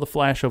 Saw the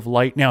flash of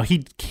light. Now,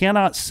 he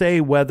cannot say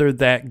whether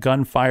that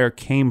gunfire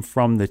came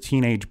from the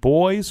teenage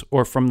boys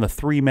or from the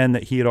three men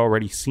that he had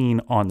already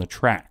seen on the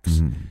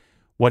tracks.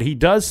 What he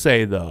does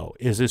say, though,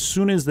 is as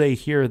soon as they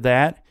hear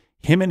that,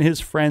 him and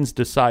his friends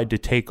decide to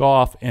take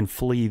off and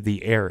flee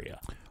the area.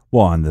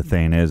 Well, and the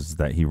thing is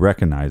that he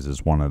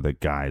recognizes one of the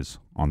guys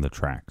on the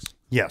tracks.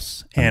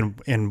 Yes.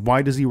 And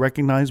why does he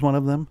recognize one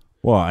of them?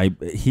 Well,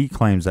 he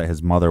claims that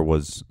his mother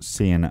was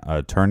seeing an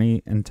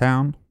attorney in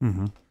town,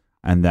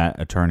 and that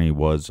attorney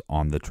was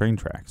on the train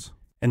tracks.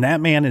 And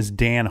that man is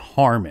Dan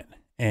Harmon.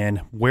 And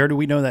where do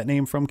we know that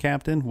name from,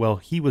 Captain? Well,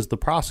 he was the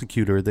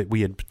prosecutor that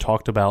we had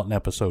talked about in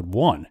episode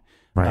 1.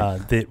 Right.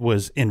 That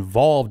was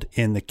involved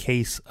in the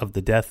case of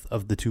the death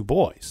of the two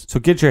boys. So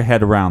get your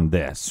head around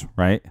this,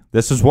 right?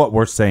 This is what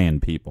we're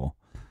saying, people.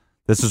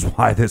 This is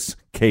why this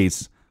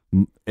case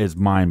is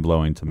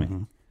mind-blowing to me,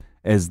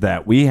 is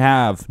that we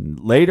have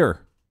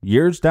later,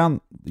 years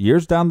down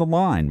the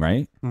line,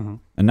 right? In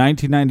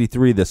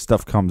 1993, this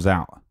stuff comes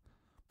out.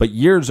 But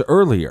years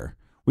earlier,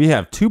 we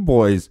have two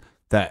boys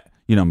that,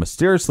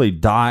 mysteriously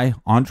die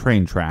on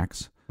train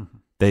tracks.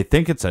 They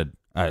think it's a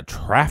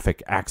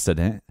traffic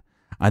accident.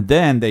 And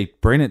then they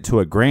bring it to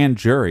a grand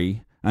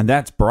jury, and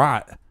that's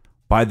brought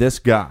by this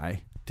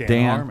guy,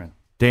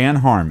 Dan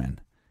Harmon.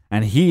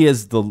 And he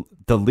is the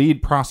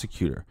lead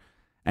prosecutor.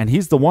 And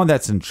he's the one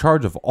that's in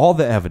charge of all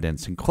the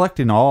evidence and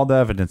collecting all the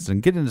evidence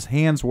and getting his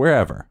hands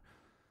wherever.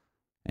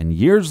 And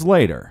years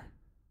later,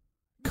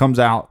 comes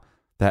out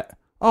that,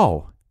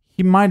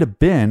 he might have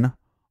been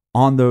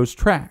on those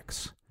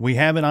tracks. We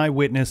have an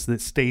eyewitness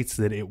that states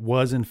that it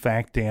was in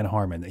fact Dan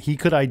Harmon, that he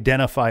could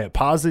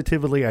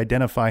positively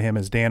identify him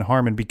as Dan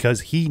Harmon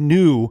because he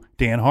knew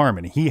Dan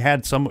Harmon. He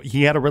had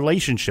a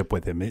relationship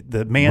with him.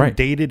 The man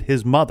dated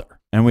his mother.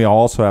 And we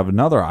also have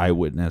another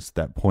eyewitness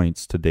that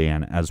points to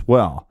Dan as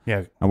well.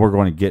 Yeah. And we're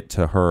going to get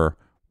to her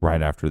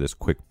right after this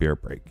quick beer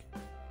break.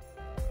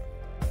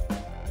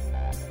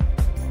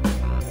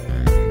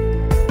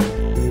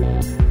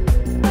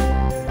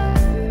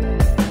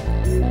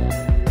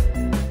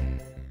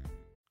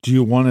 Do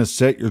you want to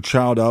set your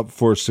child up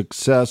for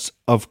success?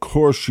 Of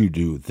course you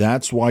do.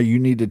 That's why you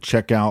need to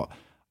check out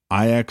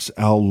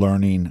IXL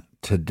Learning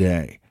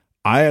today.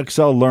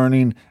 IXL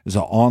Learning is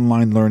an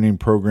online learning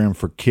program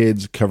for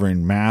kids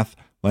covering math,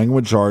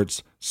 language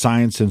arts,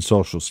 science, and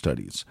social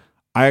studies.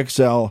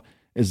 IXL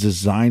is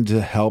designed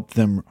to help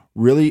them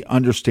really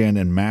understand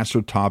and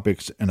master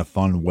topics in a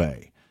fun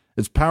way.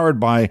 It's powered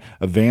by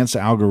advanced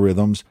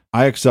algorithms.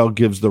 IXL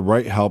gives the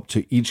right help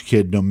to each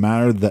kid no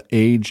matter the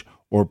age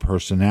or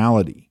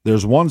personality.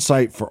 There's one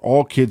site for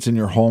all kids in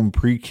your home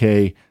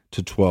pre-K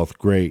to 12th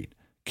grade.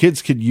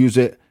 Kids could use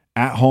it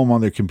at home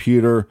on their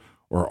computer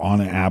or on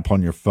an app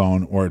on your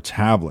phone or a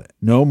tablet.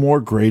 No more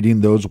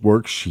grading those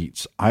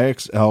worksheets.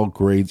 IXL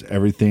grades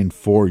everything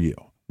for you.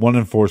 1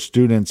 in 4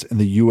 students in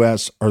the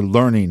U.S. are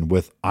learning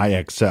with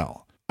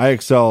IXL.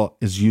 IXL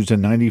is used in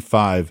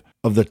 95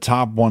 of the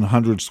top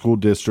 100 school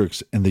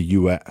districts in the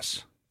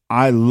U.S.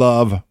 I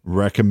love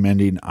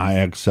recommending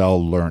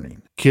IXL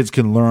Learning. Kids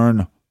can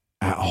learn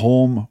at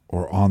home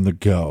or on the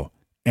go.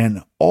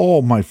 And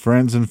all my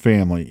friends and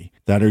family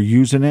that are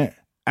using it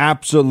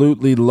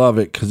absolutely love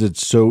it because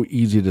it's so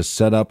easy to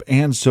set up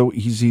and so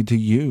easy to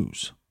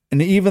use.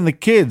 And even the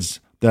kids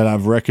that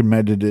I've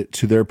recommended it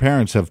to their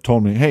parents have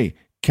told me, hey,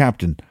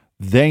 Captain,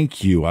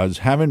 thank you. I was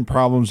having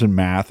problems in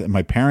math and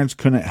my parents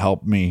couldn't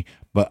help me,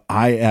 but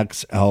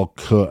IXL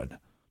could.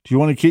 Do you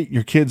want to get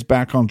your kids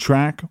back on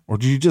track or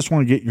do you just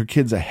want to get your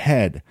kids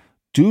ahead?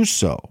 Do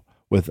so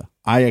with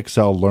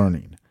IXL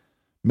Learning.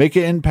 Make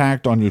an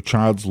impact on your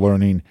child's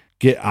learning.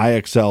 Get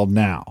IXL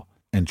now.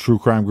 And True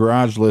Crime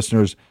Garage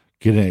listeners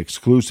get an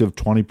exclusive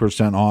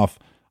 20% off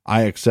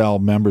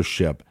IXL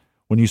membership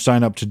when you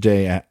sign up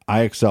today at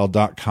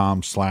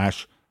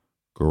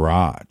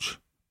IXL.com/garage.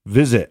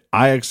 Visit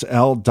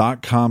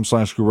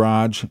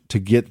IXL.com/garage to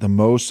get the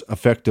most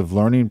effective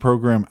learning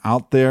program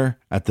out there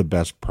at the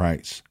best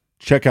price.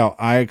 Check out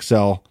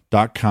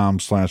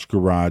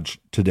IXL.com/garage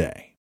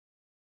today.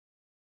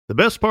 The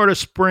best part of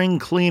spring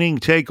cleaning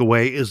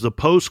takeaway is the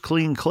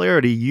post-clean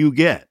clarity you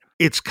get.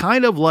 It's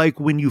kind of like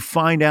when you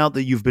find out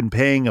that you've been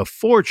paying a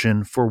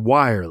fortune for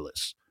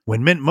wireless.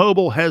 When Mint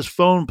Mobile has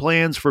phone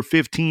plans for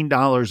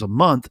 $15 a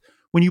month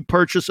when you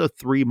purchase a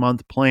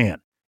 3-month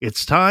plan.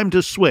 It's time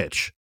to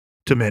switch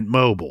to Mint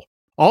Mobile.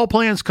 All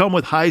plans come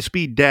with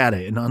high-speed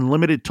data and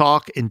unlimited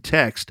talk and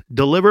text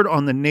delivered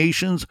on the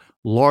nation's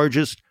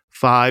largest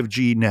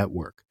 5G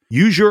network.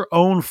 Use your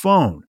own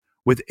phone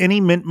with any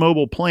Mint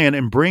Mobile plan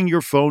and bring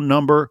your phone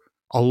number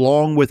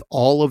along with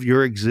all of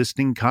your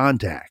existing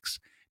contacts.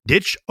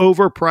 Ditch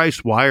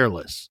overpriced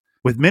wireless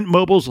with Mint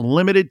Mobile's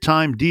limited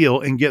time deal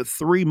and get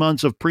 3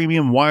 months of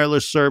premium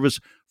wireless service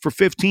for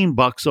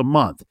 $15 a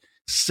month.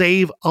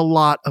 Save a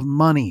lot of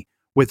money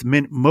with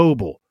Mint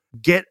Mobile.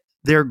 Get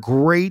their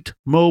great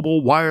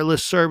mobile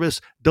wireless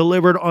service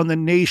delivered on the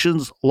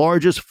nation's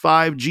largest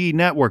 5G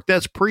network.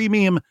 That's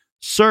premium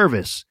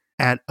service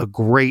at a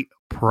great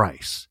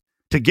price.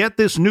 To get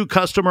this new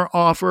customer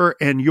offer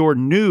and your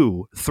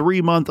new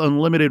 3-month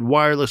unlimited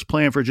wireless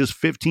plan for just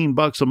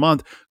 $15 a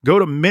month, go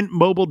to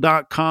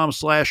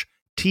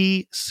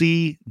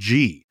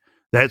mintmobile.com/TCG.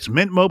 That's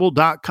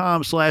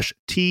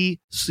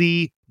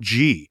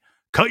mintmobile.com/TCG.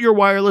 Cut your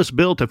wireless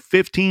bill to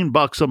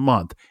 $15 a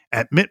month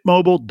at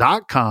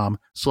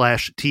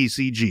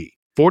mintmobile.com/TCG.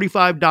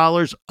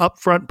 $45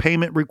 upfront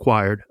payment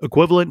required,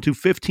 equivalent to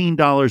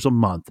 $15 a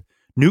month.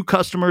 New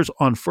customers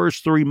on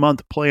first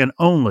 3-month plan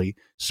only.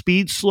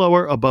 Speed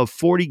slower above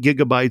 40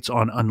 gigabytes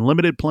on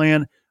unlimited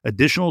plan.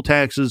 Additional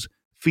taxes,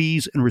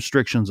 fees, and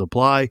restrictions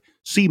apply.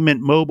 See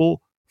Mint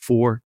Mobile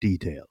for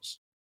details.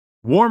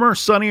 Warmer,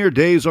 sunnier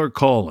days are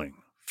calling.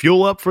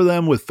 Fuel up for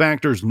them with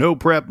Factor's no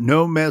prep,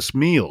 no mess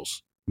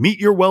meals. Meet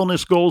your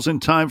wellness goals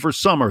in time for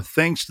summer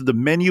thanks to the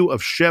menu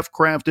of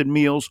chef-crafted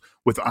meals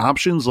with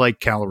options like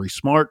Calorie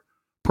Smart,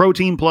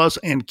 Protein Plus,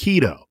 and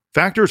Keto.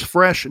 Factor's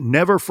fresh,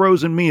 never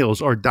frozen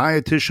meals are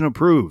dietitian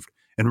approved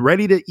and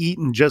ready to eat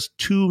in just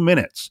 2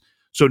 minutes.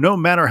 So no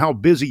matter how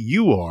busy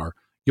you are,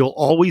 you'll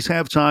always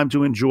have time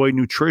to enjoy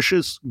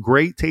nutritious,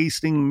 great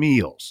tasting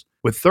meals.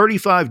 With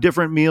 35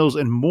 different meals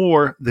and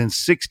more than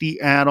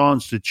 60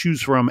 add-ons to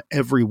choose from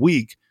every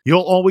week, you'll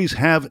always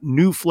have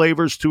new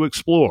flavors to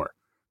explore.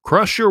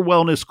 Crush your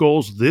wellness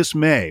goals this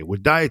May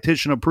with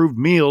dietitian approved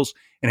meals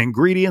and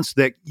ingredients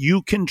that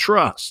you can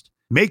trust.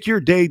 Make your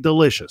day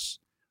delicious.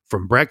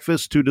 From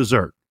breakfast to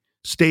dessert,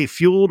 stay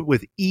fueled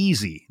with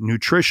easy,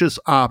 nutritious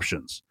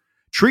options.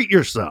 Treat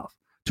yourself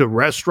to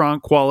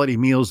restaurant-quality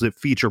meals that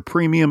feature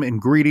premium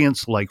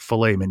ingredients like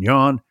filet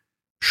mignon,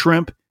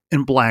 shrimp,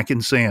 and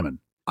blackened salmon.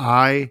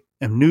 IXL.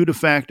 am new to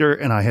Factor,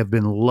 and I have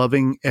been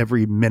loving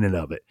every minute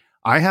of it.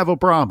 I have a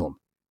problem,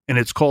 and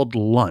it's called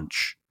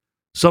lunch.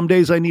 Some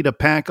days I need to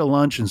pack a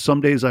lunch, and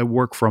some days I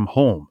work from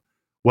home.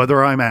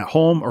 Whether I'm at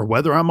home or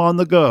whether I'm on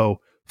the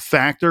go,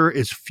 Factor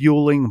is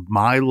fueling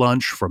my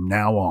lunch from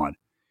now on.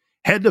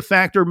 Head to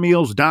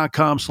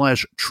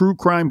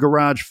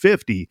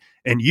factormeals.com/truecrimegarage50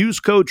 and use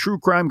code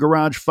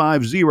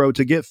truecrimegarage50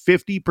 to get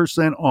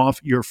 50% off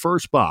your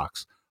first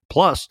box,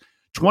 plus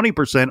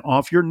 20%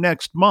 off your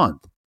next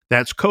month.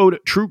 That's code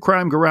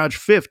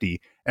truecrimegarage50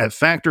 at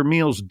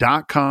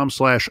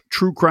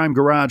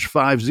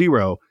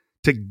factormeals.com/truecrimegarage50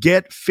 to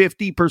get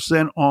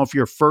 50% off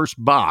your first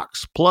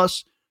box,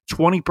 plus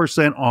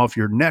 20% off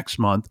your next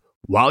month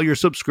while your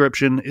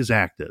subscription is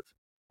active.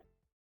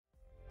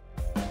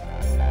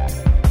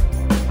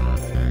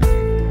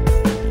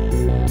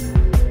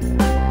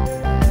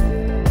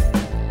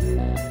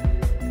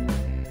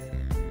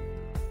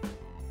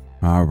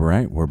 All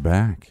right, we're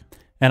back.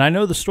 And I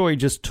know the story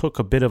just took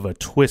a bit of a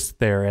twist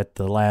there at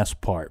the last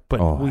part,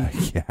 but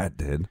yeah, it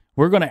did.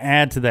 We're going to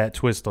add to that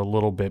twist a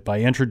little bit by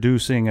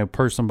introducing a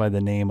person by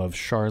the name of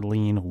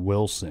Charlene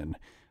Wilson.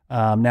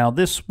 Now,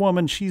 this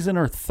woman, she's in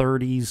her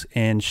 30s,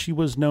 and she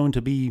was known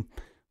to be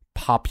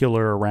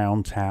popular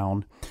around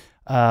town.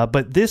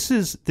 But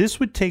this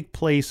would take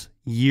place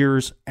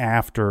years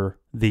after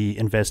the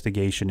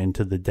investigation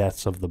into the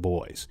deaths of the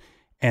boys.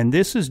 And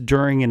this is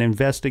during an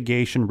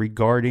investigation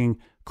regarding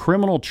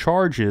criminal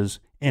charges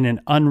in an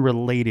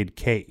unrelated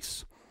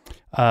case.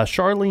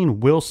 Charlene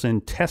Wilson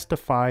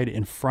testified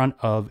in front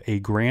of a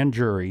grand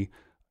jury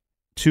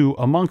to,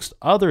 amongst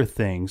other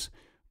things,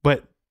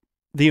 but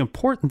the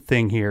important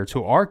thing here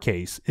to our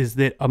case is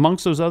that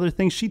amongst those other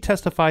things, she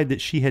testified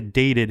that she had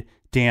dated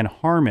Dan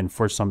Harmon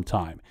for some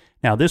time.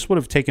 Now, this would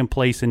have taken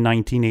place in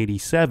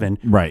 1987,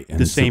 right?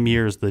 The same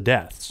year as the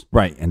deaths.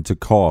 Right, and to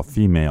call a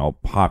female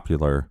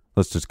popular,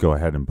 let's just go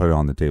ahead and put it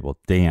on the table,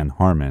 Dan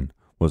Harmon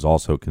was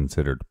also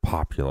considered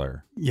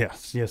popular.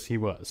 Yes, he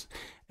was.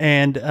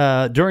 And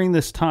during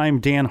this time,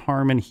 Dan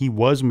Harmon, he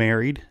was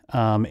married,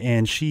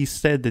 and she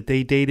said that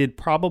they dated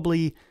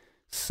probably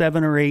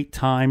 7 or 8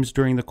 times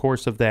during the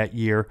course of that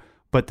year,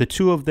 but the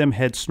two of them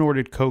had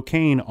snorted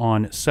cocaine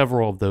on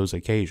several of those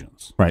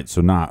occasions. Right,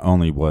 so not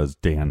only was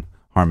Dan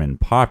Harmon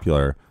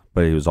popular,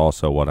 but he was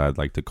also what I'd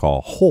like to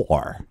call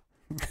whore.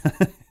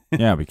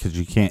 Yeah, because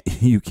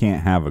you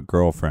can't have a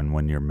girlfriend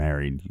when you're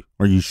married,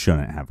 or you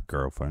shouldn't have a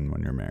girlfriend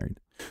when you're married.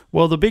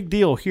 Well, the big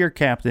deal here,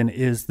 Captain,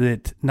 is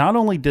that not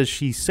only does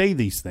she say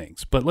these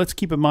things, but let's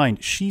keep in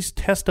mind, she's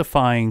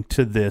testifying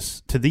to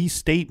these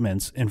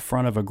statements in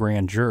front of a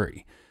grand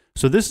jury.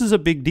 So this is a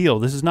big deal.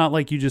 This is not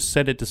like you just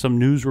said it to some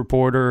news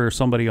reporter or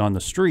somebody on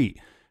the street.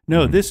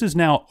 No, This is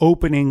now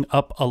opening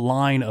up a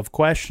line of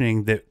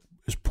questioning that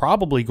is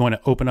probably going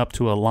to open up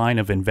to a line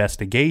of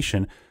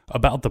investigation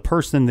about the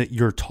person that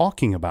you're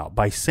talking about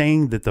by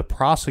saying that the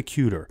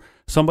prosecutor,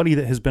 somebody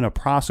that has been a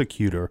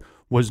prosecutor,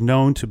 was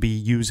known to be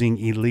using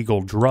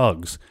illegal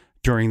drugs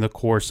during the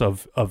course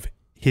of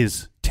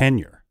his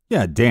tenure.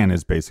 Yeah, Dan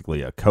is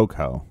basically a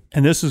coco.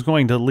 And this is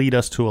going to lead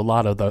us to a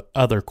lot of the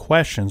other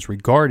questions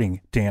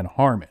regarding Dan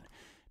Harmon.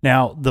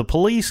 Now, the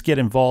police get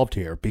involved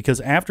here because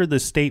after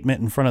this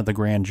statement in front of the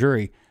grand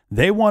jury,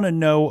 they want to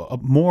know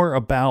more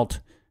about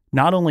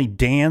not only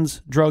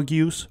Dan's drug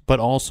use, but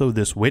also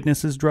this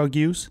witness's drug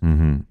use.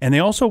 Mm-hmm. And they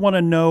also want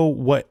to know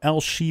what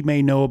else she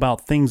may know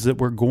about things that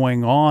were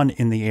going on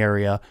in the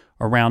area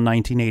around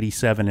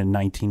 1987 and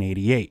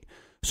 1988.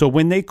 So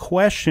when they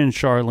question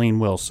Charlene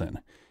Wilson,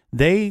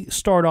 they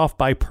start off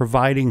by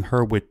providing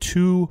her with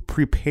 2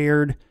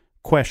 prepared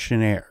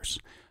questionnaires.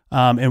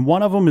 And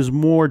one of them is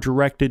more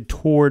directed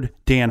toward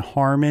Dan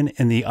Harmon,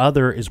 and the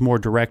other is more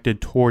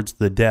directed towards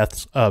the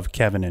deaths of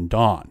Kevin and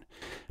Dawn.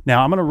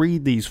 Now, I'm going to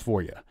read these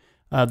for you.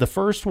 The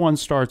first one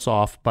starts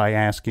off by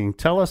asking,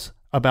 tell us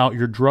about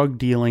your drug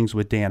dealings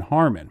with Dan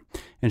Harmon.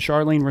 And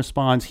Charlene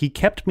responds, he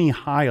kept me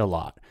high a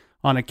lot.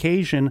 On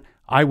occasion,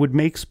 I would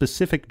make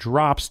specific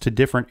drops to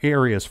different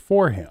areas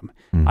for him.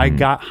 Mm-hmm. I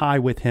got high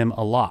with him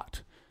a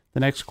lot.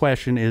 The next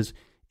question is,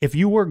 if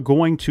you were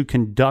going to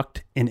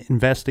conduct an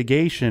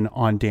investigation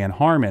on Dan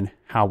Harmon,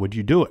 how would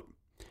you do it?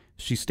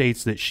 She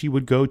states that she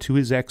would go to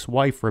his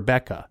ex-wife,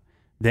 Rebecca.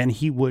 Then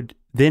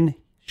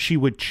she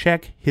would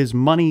check his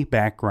money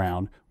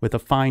background with a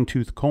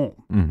fine-tooth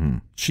comb. Mm-hmm.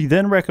 She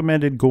then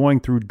recommended going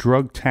through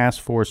Drug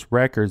Task Force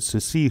records to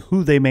see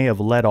who they may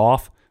have let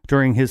off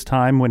during his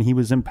time when he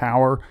was in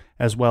power,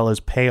 as well as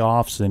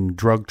payoffs and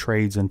drug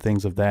trades and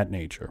things of that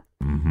nature.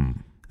 Mm-hmm.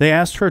 They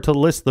asked her to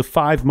list the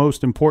 5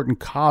 most important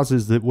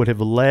causes that would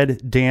have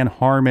led Dan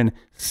Harmon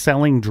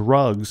selling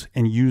drugs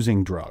and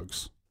using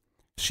drugs.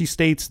 She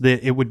states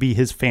that it would be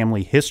his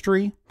family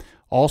history.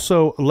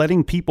 Also,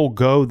 letting people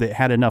go that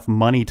had enough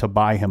money to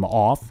buy him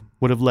off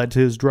would have led to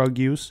his drug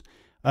use.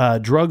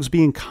 Drugs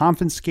being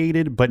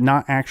confiscated but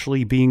not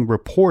actually being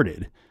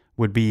reported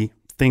would be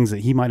things that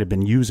he might have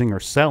been using or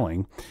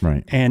selling.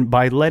 Right. And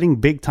by letting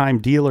big-time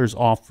dealers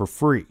off for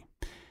free.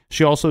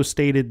 She also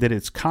stated that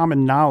it's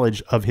common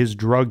knowledge of his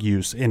drug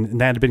use, and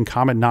that had been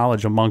common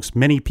knowledge amongst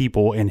many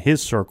people in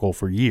his circle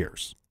for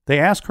years. They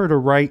asked her to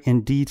write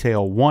in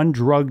detail one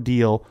drug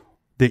deal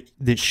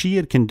that she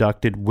had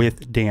conducted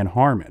with Dan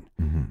Harmon.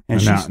 Mm-hmm.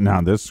 And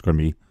now this is going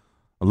to be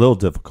a little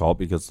difficult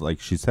because,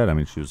 like she said, I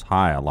mean, she was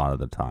high a lot of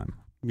the time.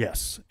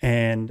 Yes,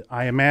 and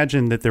I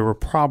imagine that there were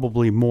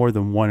probably more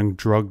than one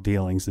drug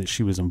dealings that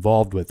she was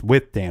involved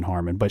with Dan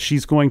Harmon, but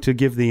she's going to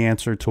give the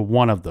answer to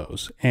one of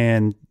those.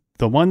 And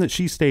the one that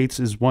she states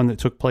is one that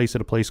took place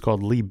at a place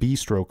called Lee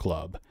Bistro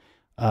Club.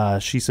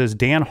 She says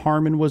Dan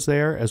Harmon was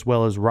there, as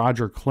well as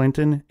Roger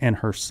Clinton and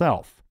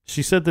herself.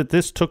 She said that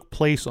this took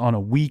place on a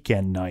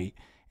weekend night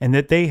and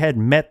that they had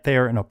met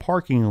there in a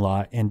parking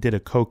lot and did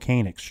a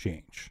cocaine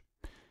exchange.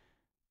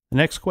 The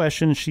next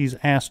question, she's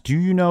asked, do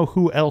you know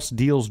who else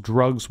deals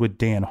drugs with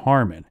Dan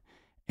Harmon?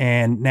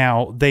 And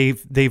now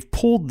they've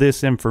pulled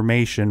this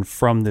information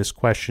from this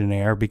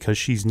questionnaire because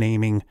she's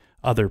naming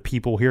other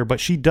people here,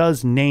 but she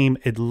does name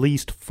at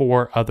least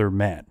 4 other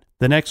men.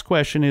 The next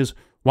question is,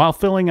 while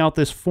filling out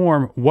this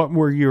form, what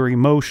were your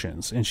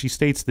emotions? And she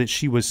states that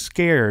she was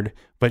scared,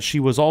 but she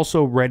was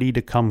also ready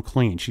to come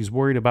clean. She's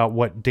worried about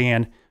what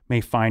Dan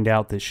may find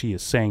out that she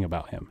is saying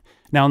about him.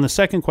 Now, in the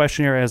second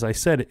questionnaire, as I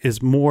said,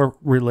 is more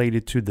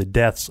related to the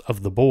deaths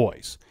of the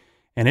boys.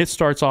 And it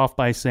starts off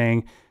by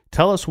saying,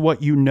 tell us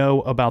what you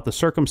know about the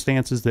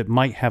circumstances that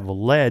might have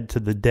led to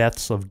the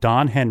deaths of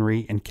Don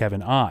Henry and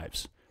Kevin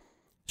Ives.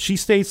 She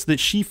states that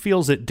she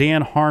feels that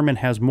Dan Harmon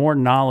has more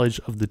knowledge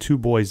of the 2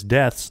 boys'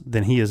 deaths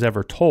than he has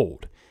ever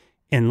told.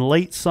 In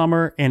late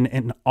summer and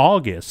in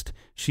August,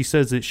 she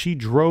says that she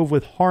drove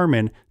with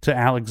Harmon to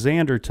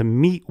Alexander to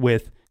meet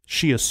with,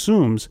 she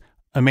assumes,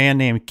 a man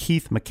named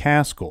Keith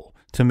McCaskill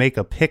to make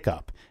a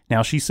pickup.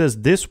 Now, she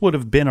says this would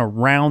have been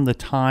around the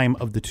time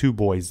of the 2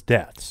 boys'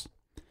 deaths.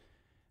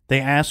 They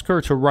ask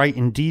her to write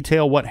in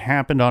detail what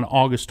happened on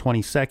August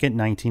 22nd,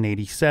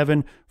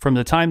 1987, from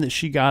the time that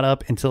she got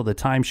up until the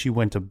time she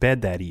went to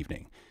bed that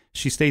evening.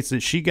 She states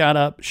that she got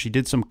up, she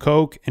did some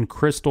coke and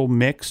crystal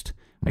mixed.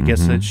 I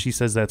guess that she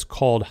says that's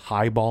called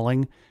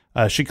highballing.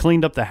 She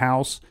cleaned up the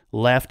house,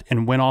 left,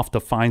 and went off to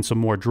find some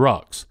more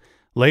drugs.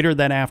 Later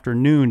that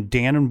afternoon,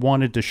 Dan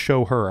wanted to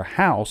show her a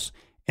house,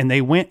 and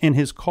they went in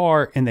his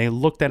car and they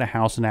looked at a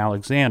house in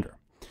Alexander.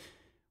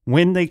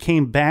 When they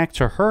came back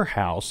to her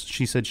house,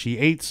 she said she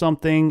ate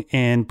something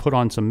and put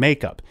on some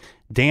makeup.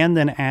 Dan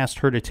then asked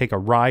her to take a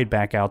ride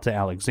back out to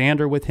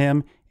Alexander with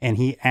him, and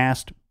he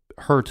asked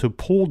her to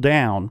pull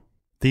down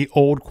the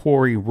Old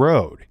Quarry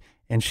Road.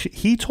 And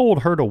he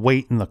told her to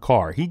wait in the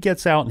car. He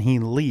gets out and he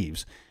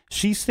leaves.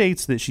 She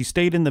states that she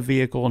stayed in the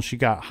vehicle and she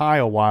got high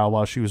a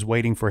while she was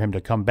waiting for him to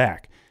come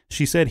back.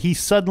 She said he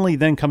suddenly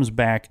then comes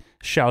back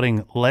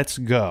shouting, "Let's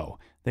go."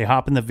 They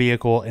hop in the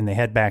vehicle and they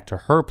head back to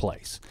her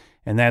place.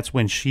 And that's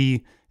when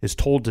she is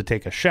told to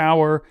take a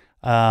shower.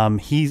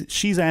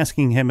 She's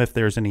asking him if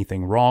there's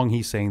anything wrong.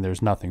 He's saying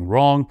there's nothing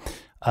wrong,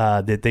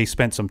 that they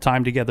spent some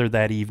time together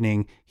that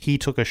evening. He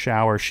took a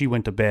shower, she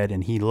went to bed,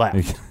 and he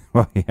left.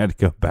 Well, he had to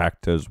go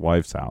back to his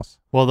wife's house.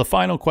 Well, the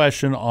final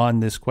question on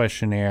this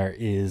questionnaire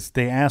is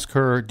they ask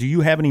her, do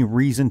you have any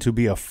reason to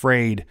be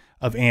afraid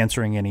of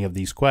answering any of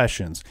these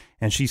questions?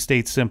 And she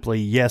states simply,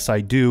 yes, I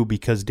do,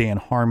 because Dan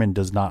Harmon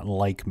does not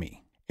like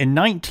me. In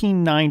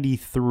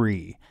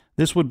 1993,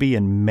 this would be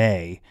in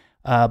May.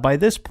 By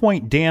this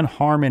point, Dan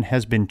Harmon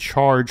has been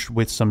charged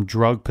with some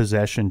drug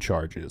possession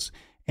charges,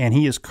 and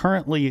he is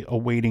currently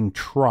awaiting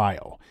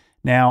trial.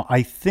 Now,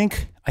 I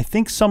think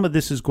some of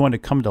this is going to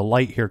come to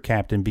light here,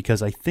 Captain,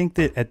 because I think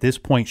that at this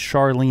point,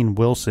 Charlene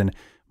Wilson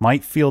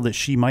might feel that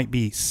she might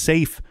be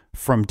safe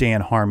from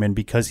Dan Harmon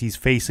because he's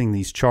facing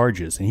these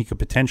charges, and he could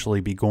potentially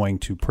be going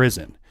to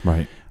prison.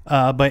 Right.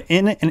 But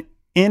in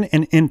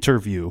an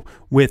interview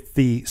with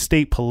the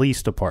state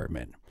police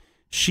department,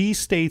 she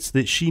states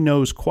that she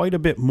knows quite a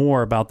bit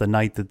more about the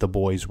night that the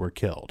boys were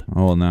killed.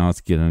 Oh, now it's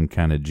getting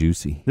kind of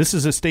juicy. This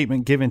is a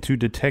statement given to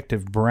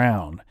Detective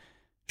Brown.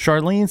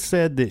 Charlene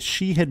said that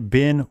she had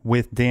been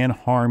with Dan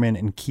Harmon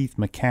and Keith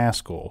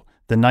McCaskill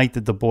the night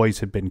that the boys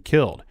had been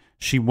killed.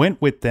 She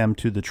went with them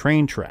to the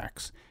train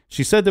tracks.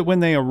 She said that when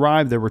they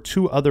arrived, there were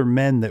 2 other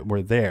men that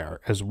were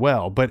there as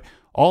well, but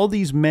all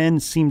these men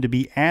seemed to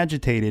be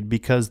agitated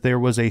because there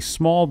was a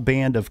small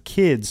band of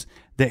kids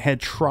that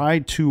had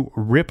tried to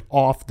rip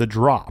off the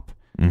drop.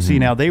 See,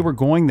 now they were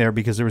going there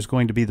because there was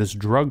going to be this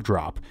drug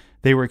drop.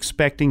 They were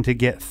expecting to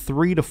get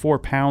 3 to 4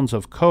 pounds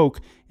of coke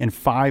and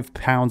 5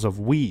 pounds of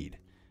weed.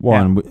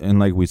 Well, and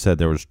like we said,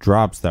 there was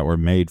drops that were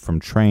made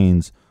from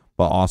trains,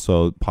 but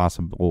also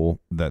possible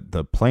that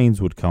the planes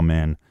would come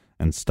in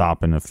and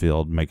stop in a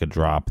field, make a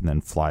drop, and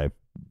then fly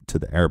to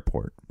the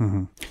airport.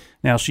 Mm-hmm.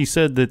 Now, she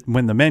said that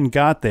when the men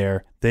got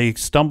there, they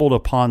stumbled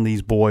upon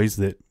these boys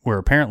that were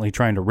apparently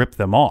trying to rip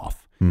them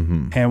off.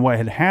 Mm-hmm. And what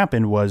had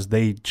happened was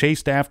they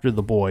chased after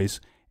the boys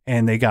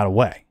and they got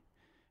away.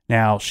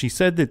 Now, she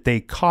said that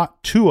they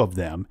caught 2 of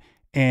them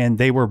and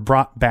they were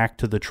brought back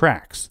to the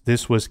tracks.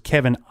 This was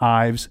Kevin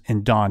Ives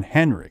and Don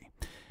Henry.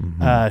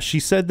 Mm-hmm. She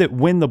said that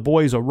when the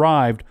boys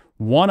arrived,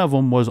 one of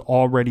them was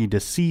already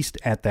deceased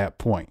at that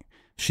point.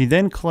 She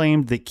then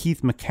claimed that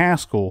Keith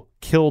McCaskill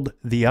killed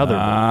the other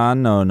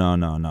one.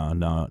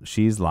 No.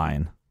 She's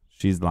lying.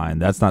 She's lying.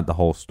 That's not the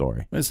whole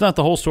story. It's not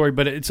the whole story,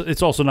 but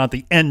it's also not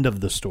the end of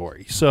the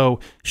story. So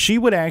she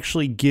would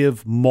actually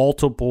give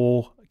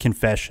multiple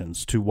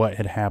confessions to what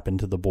had happened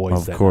to the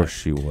boys. Of course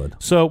she would.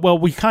 So, well,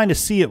 we kind of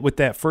see it with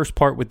that first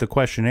part with the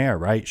questionnaire,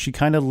 right? She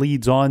kind of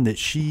leads on that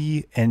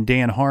she and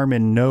Dan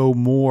Harmon know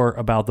more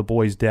about the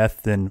boy's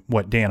death than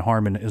what Dan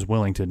Harmon is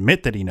willing to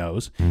admit that he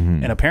knows,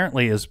 and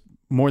apparently is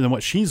more than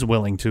what she's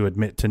willing to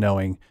admit to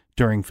knowing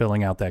during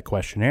filling out that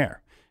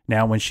questionnaire.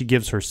 Now, when she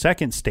gives her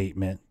second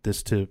statement,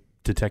 this to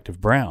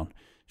Detective Brown,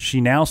 she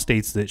now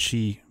states that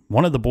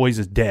one of the boys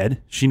is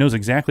dead. She knows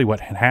exactly what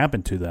had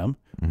happened to them.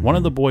 One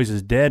of the boys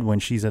is dead when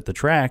she's at the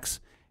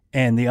tracks,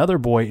 and the other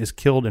boy is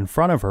killed in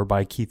front of her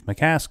by Keith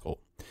McCaskill.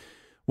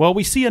 Well,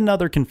 we see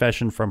another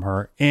confession from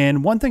her,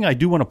 and one thing I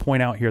do want to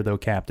point out here, though,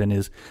 Captain,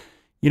 is,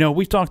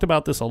 we've talked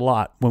about this a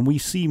lot. When we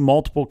see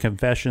multiple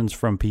confessions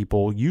from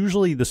people,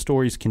 usually the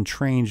stories can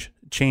change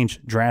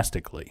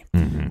drastically.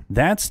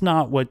 That's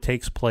not what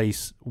takes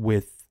place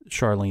with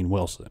Charlene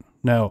Wilson.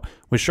 No,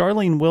 with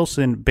Charlene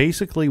Wilson,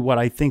 basically what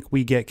I think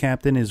we get,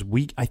 Captain, is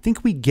I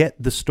think we get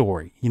the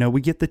story.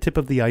 We get the tip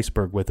of the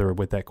iceberg with her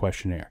with that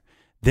questionnaire.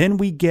 Then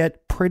we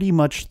get pretty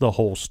much the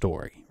whole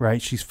story,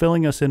 right? She's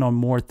filling us in on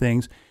more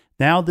things.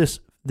 Now this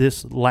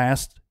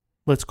last,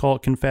 let's call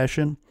it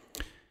confession,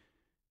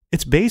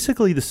 it's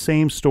basically the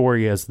same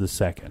story as the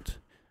second,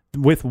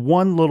 with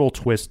one little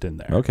twist in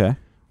there.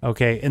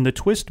 Okay, and the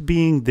twist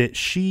being that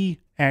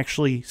she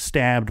actually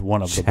stabbed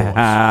one of the boys.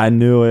 I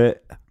knew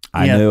it.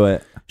 I knew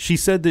it. She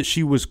said that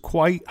she was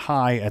quite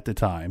high at the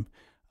time.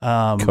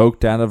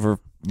 Coked out of her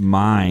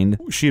mind.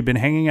 She had been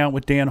hanging out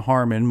with Dan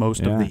Harmon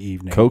most of the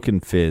evening. Coke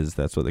and fizz,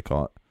 that's what they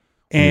call it.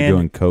 When And you're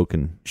doing coke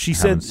and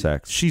having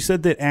sex. She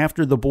said that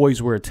after the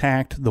boys were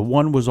attacked, the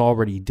one was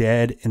already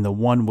dead and the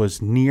one was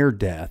near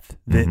death.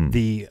 That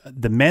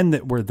the men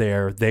that were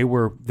there, they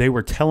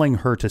were telling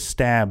her to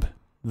stab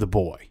the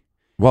boy.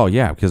 Well,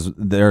 yeah, because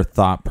their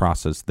thought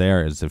process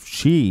there is if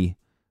she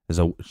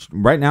is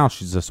right now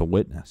she's just a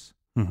witness.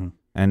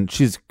 And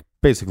she's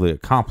basically an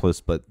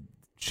accomplice, but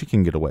she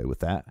can get away with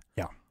that.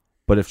 Yeah.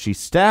 But if she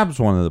stabs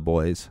one of the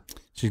boys,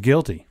 she's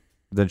guilty.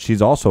 Then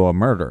she's also a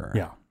murderer.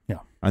 Yeah.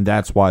 And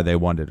that's why they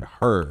wanted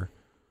her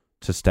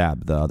to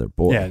stab the other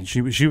boy. Yeah,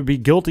 she would be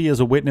guilty as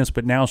a witness,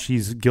 but now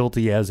she's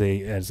guilty as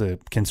a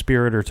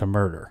conspirator to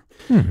murder.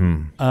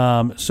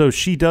 So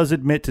she does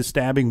admit to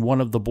stabbing one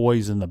of the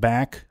boys in the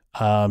back.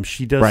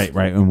 She does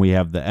right, and we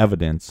have the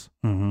evidence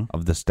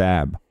of the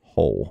stab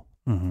hole.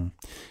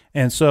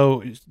 And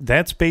so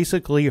that's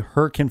basically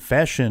her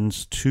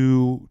confessions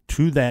to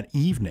that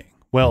evening.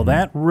 Well,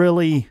 that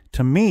really,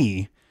 to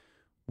me,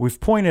 we've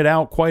pointed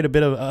out quite a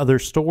bit of other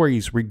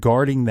stories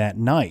regarding that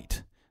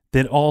night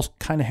that all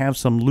kind of have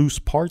some loose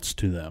parts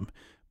to them.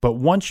 But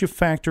once you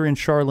factor in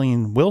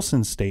Charlene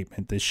Wilson's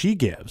statement that she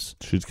gives,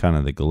 she's kind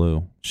of the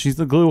glue. She's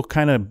the glue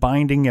kind of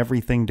binding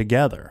everything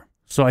together.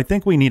 So I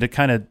think we need to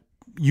kind of,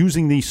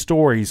 using these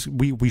stories,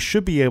 we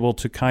should be able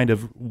to kind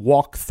of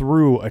walk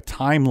through a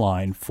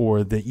timeline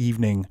for the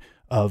evening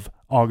of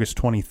August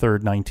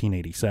 23rd,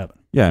 1987.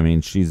 Yeah, I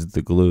mean, she's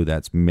the glue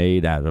that's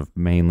made out of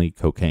mainly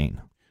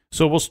cocaine.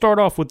 So we'll start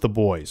off with the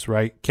boys,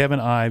 right? Kevin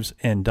Ives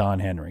and Don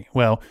Henry.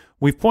 Well,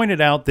 we've pointed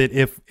out that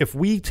if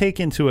we take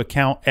into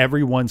account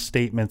everyone's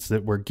statements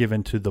that were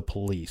given to the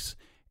police,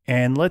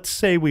 and let's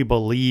say we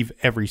believe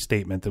every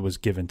statement that was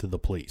given to the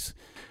police,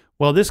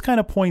 well, this kind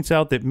of points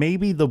out that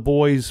maybe the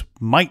boys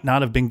might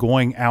not have been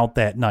going out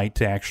that night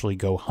to actually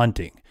go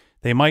hunting.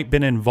 They might have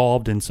been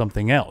involved in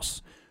something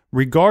else.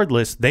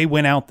 Regardless, they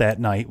went out that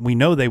night. We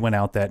know they went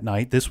out that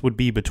night. This would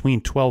be between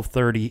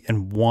 12:30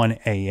 and 1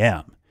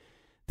 a.m.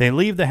 They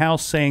leave the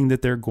house saying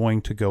that they're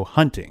going to go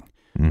hunting.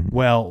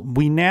 Well,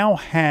 we now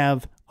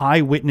have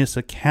eyewitness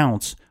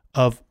accounts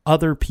of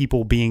other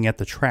people being at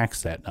the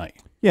tracks that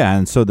night. Yeah,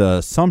 and so the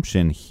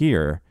assumption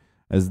here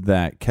is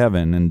that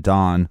Kevin and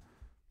Don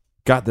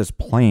got this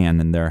plan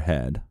in their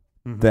head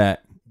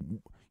that,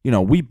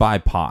 we buy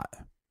pot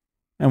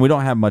and we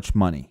don't have much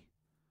money,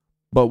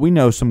 but we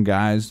know some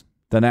guys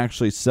that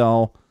actually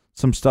sell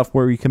some stuff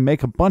where we can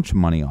make a bunch of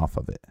money off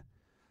of it.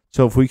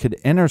 So if we could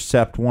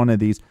intercept one of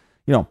these,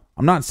 I'm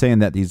not saying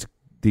that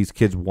these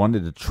kids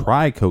wanted to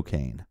try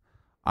cocaine.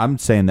 I'm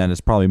saying that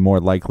it's probably more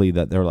likely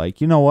that they're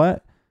like, you know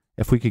what?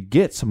 If we could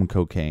get some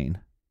cocaine,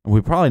 and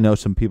we probably know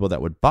some people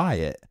that would buy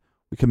it,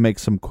 we could make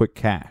some quick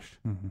cash.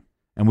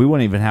 And we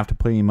wouldn't even have to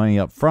put any money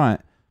up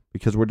front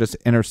because we're just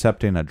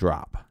intercepting a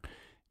drop.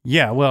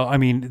 Yeah, well, I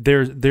mean,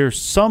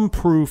 there's some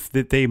proof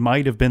that they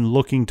might have been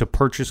looking to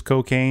purchase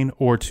cocaine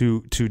or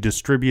to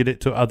distribute it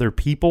to other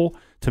people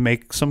to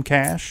make some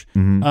cash.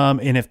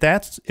 And if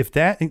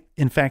that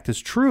in fact is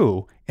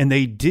true, and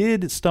they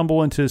did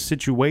stumble into a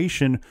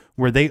situation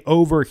where they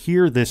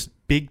overhear this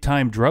big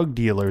time drug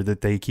dealer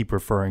that they keep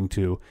referring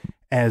to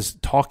as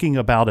talking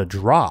about a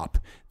drop,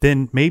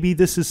 then maybe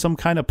this is some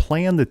kind of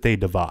plan that they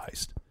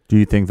devised. Do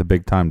you think the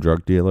big time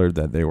drug dealer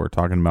that they were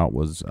talking about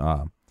was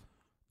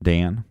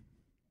Dan?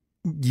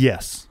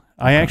 Yes.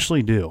 I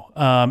actually do.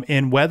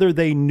 And whether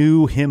they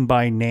knew him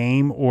by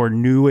name or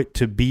knew it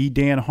to be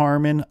Dan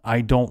Harmon,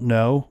 I don't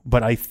know.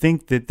 But I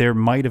think that there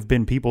might have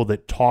been people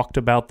that talked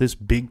about this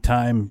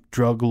big-time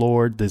drug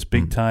lord, this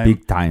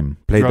big-time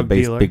Play the drug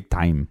bass dealer. big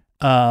time.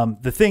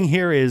 The thing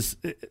here is,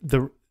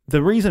 the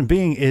reason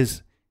being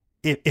is,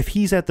 if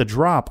he's at the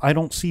drop, I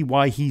don't see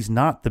why he's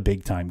not the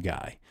big-time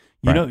guy.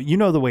 You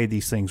know the way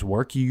these things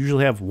work. You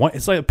usually have one.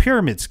 It's like a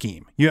pyramid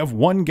scheme. You have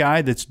one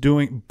guy that's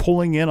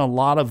pulling in a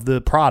lot of the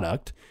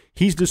product.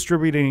 He's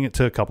distributing it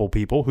to a couple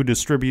people who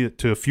distribute it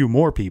to a few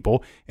more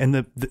people,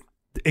 and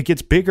it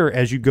gets bigger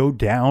as you go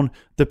down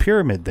the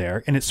pyramid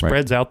there, and it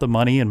spreads out the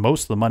money, and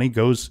most of the money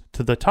goes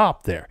to the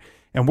top there.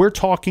 And we're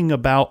talking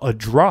about a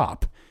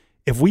drop.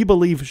 If we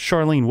believe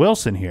Charlene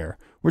Wilson here,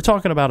 we're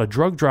talking about a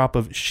drug drop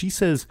of, she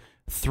says,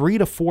 3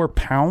 to 4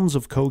 pounds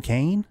of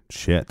cocaine.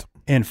 Shit.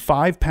 And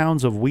 5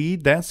 pounds of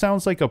weed. That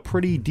sounds like a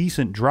pretty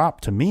decent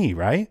drop to me,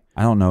 right?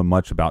 I don't know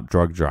much about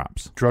drug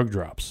drops. Drug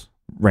drops.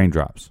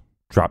 Raindrops.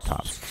 Drop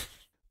tops.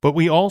 But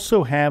we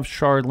also have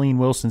Charlene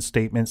Wilson's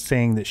statement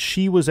saying that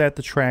she was at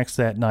the tracks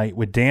that night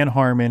with Dan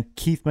Harmon,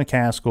 Keith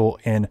McCaskill,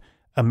 and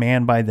a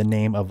man by the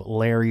name of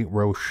Larry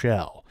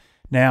Rochelle.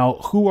 Now,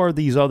 who are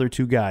these other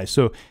two guys?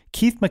 So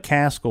Keith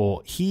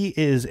McCaskill, he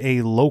is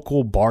a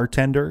local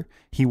bartender.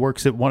 He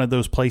works at one of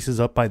those places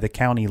up by the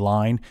county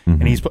line,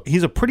 and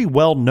he's a pretty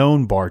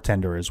well-known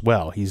bartender as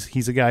well.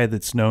 He's a guy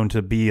that's known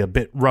to be a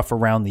bit rough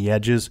around the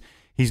edges.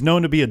 He's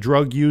known to be a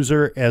drug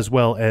user as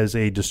well as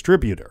a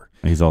distributor.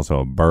 He's also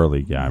a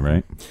burly guy,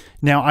 right?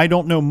 Now, I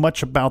don't know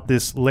much about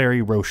this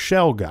Larry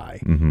Rochelle guy,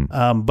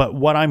 but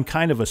what I'm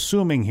kind of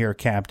assuming here,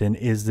 Captain,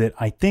 is that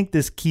I think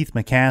this Keith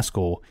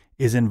McCaskill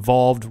is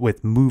involved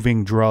with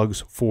moving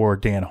drugs for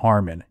Dan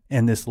Harmon,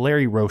 and this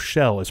Larry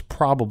Rochelle is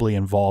probably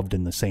involved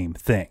in the same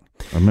thing.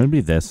 Or maybe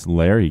this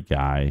Larry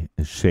guy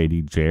is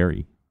Shady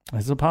Jerry.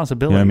 It's a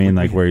possibility. You know what I mean?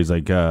 Like where he's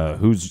like,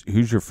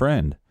 who's your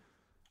friend?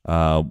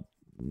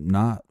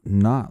 Not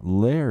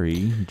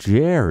Larry,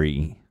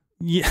 Jerry.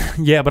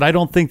 Yeah, but I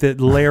don't think that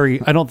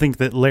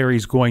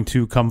Larry's going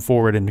to come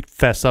forward and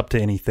fess up to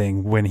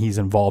anything when he's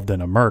involved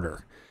in a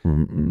murder.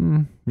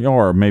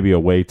 Or maybe a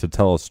way to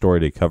tell a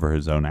story to cover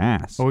his own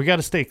ass. Well, we got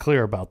to stay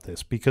clear about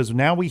this because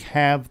now we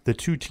have the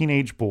two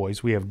teenage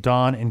boys. We have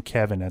Don and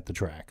Kevin at the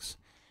tracks.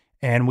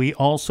 And we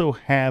also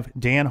have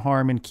Dan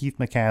Harmon, Keith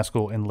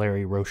McCaskill, and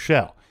Larry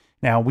Rochelle.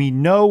 Now, we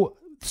know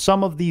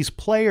some of these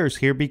players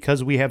here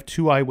because we have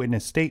two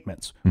eyewitness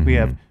statements. We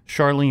have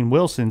Charlene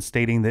Wilson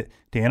stating that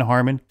Dan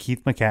Harmon,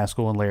 Keith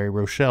McCaskill, and Larry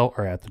Rochelle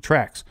are at the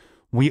tracks.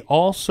 We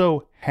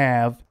also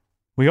have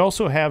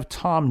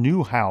Tom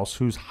Newhouse,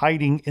 who's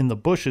hiding in the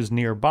bushes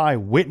nearby,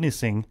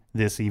 witnessing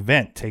this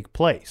event take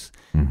place.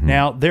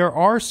 Now, there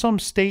are some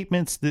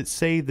statements that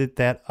say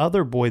that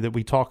other boy that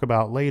we talk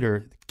about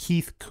later,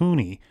 Keith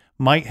Cooney,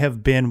 might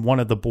have been one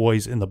of the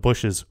boys in the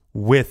bushes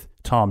with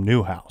Tom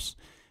Newhouse.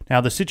 Now,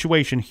 the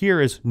situation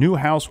here is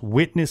Newhouse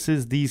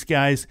witnesses these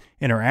guys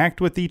interact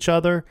with each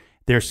other.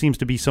 There seems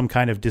to be some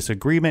kind of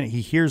disagreement.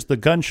 He hears the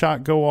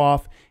gunshot go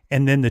off,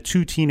 and then the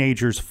two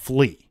teenagers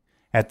flee.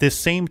 At this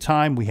same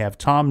time, we have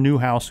Tom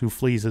Newhouse who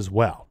flees as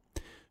well.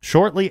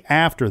 Shortly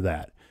after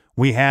that,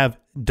 we have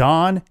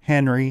Don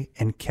Henry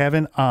and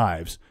Kevin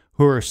Ives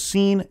who are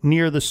seen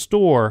near the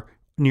store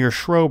near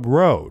Schrobe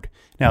Road.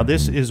 Now,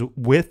 this is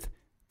with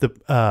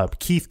the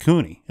Keith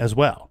Cooney as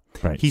well.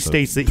 Right. He So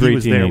states that he three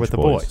was there teenage with the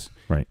boys. boys.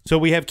 Right. So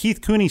we have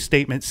Keith Cooney's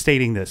statement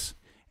stating this,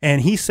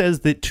 and he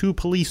says that two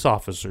police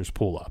officers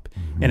pull up,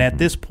 and at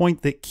this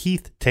point that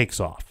Keith takes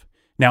off.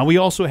 Now, we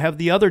also have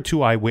the other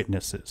two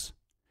eyewitnesses.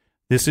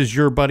 This is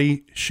your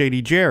buddy,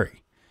 Shady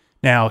Jerry.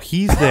 Now,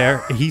 he's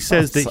there. He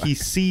says that he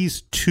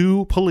sees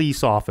two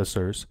police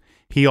officers.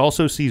 He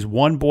also sees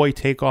one boy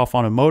take off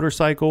on a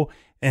motorcycle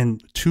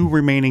and two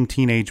remaining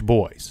teenage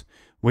boys.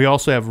 We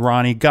also have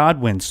Ronnie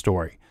Godwin's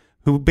story,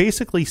 who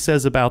basically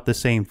says about the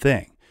same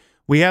thing.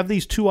 We have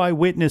these two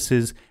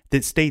eyewitnesses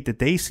that state that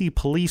they see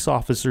police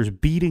officers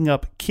beating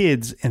up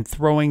kids and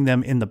throwing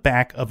them in the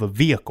back of a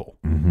vehicle.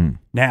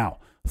 Now,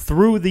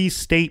 through these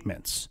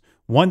statements,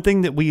 one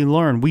thing that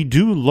we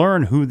do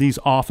learn who these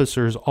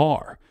officers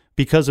are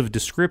because of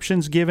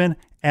descriptions given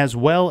as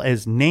well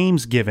as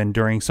names given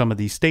during some of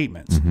these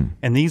statements.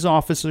 And these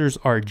officers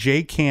are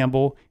Jay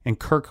Campbell and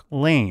Kirk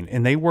Lane,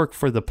 and they work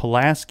for the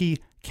Pulaski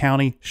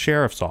County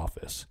Sheriff's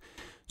Office.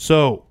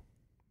 So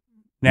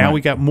now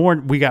we got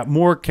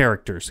more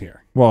characters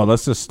here. Well,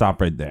 let's just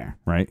stop right there,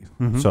 right?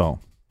 So,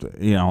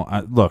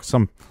 look,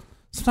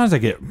 sometimes I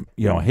get,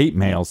 hate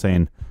mail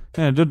saying,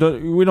 we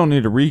don't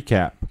need a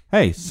recap.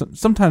 Hey,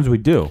 sometimes we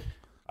do.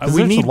 There's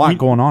a lot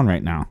going on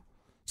right now.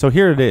 So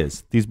here it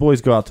is. These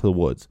boys go out to the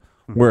woods.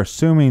 We're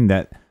assuming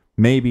that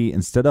maybe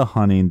instead of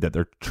hunting, that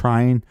they're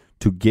trying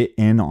to get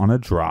in on a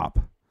drop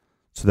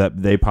so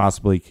that they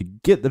possibly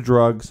could get the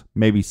drugs,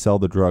 maybe sell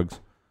the drugs.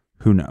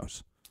 Who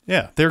knows?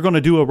 Yeah, they're going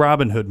to do a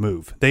Robin Hood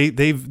move.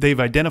 They've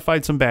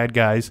identified some bad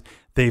guys.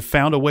 They've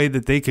found a way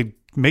that they could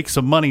make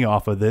some money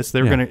off of this.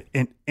 They're going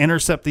to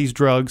intercept these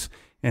drugs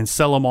and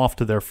sell them off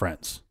to their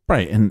friends.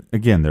 Right, and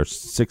again, they're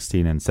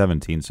 16 and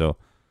 17, so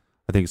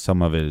I think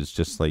some of it is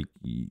just like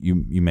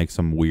you make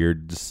some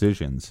weird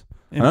decisions.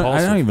 I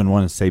Impulsive. don't even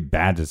want to say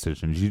bad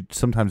decisions.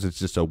 Sometimes it's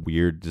just a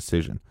weird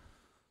decision.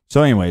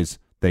 So anyways,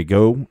 they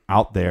go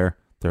out there.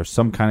 There's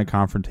some kind of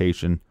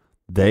confrontation.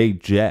 They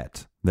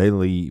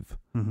leave.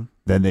 Mm-hmm.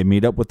 Then they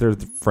meet up with their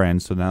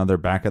friends. So now they're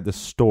back at the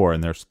store,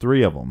 and there's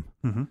 3 of them.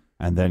 Mm-hmm.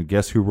 And then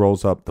guess who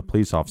rolls up? The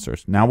police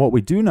officers. Now what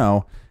we do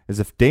know is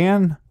if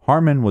Dan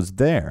Harmon was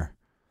there,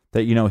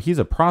 that, he's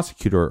a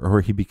prosecutor,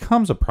 or he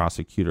becomes a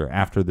prosecutor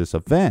after this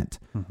event.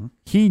 Mm-hmm.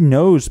 He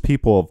knows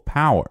people of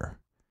power.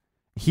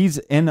 He's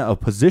in a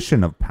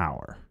position of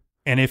power.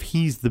 And if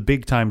he's the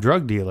big-time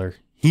drug dealer,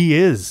 he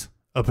is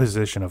a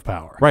position of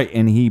power. Right,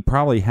 and he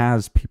probably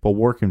has people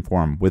working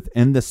for him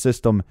within the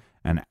system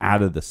and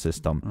out of the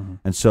system. Mm-hmm.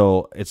 And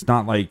so it's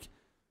not like,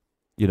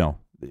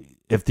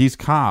 if these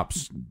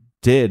cops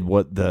did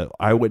what the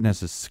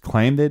eyewitnesses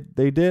claimed that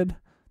they did,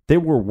 they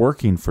were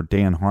working for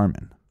Dan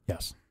Harmon.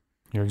 Yes,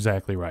 you're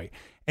exactly right.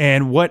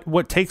 And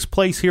what takes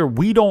place here,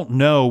 we don't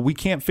know. We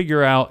can't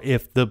figure out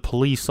if the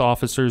police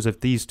officers, if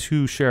these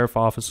 2 sheriff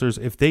officers,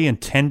 if they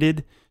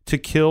intended to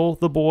kill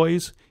the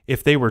boys,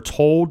 if they were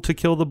told to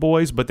kill the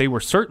boys, but they were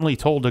certainly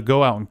told to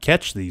go out and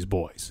catch these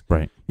boys.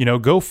 Right.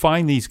 Go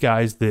find these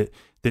guys that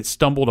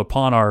stumbled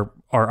upon our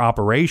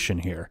operation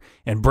here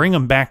and bring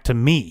them back to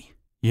me.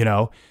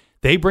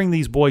 They bring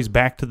these boys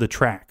back to the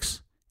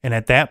tracks. And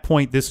at that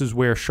point, this is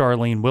where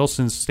Charlene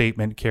Wilson's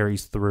statement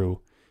carries through,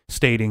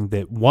 stating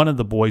that one of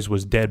the boys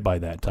was dead by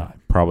that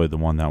time. Probably the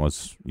one that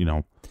was,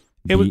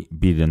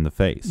 beat in the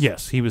face.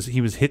 Yes, he was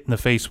hit in the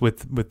face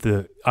with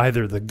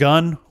either the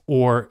gun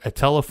or a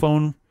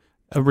telephone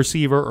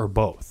receiver or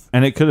both.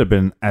 And it could have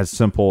been as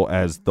simple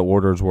as the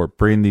orders were,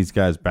 bring these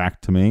guys back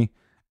to me.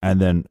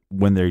 And then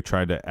when they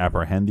tried to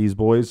apprehend these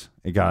boys,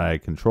 it got out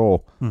of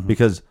control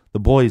because the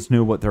boys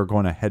knew what they're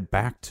going to head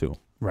back to.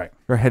 Right.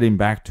 They're heading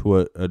back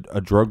to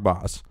a drug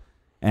boss.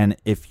 And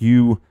if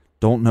you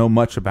don't know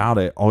much about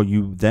it, all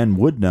you then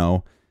would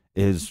know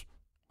is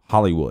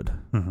Hollywood.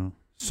 Mm-hmm.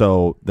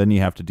 So then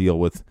you have to deal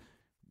with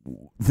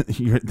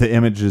the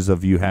images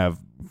of you have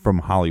from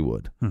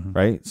Hollywood,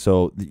 right?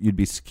 So you'd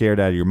be scared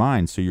out of your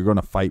mind. So you're going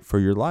to fight for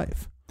your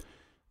life.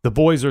 The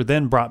boys are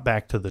then brought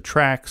back to the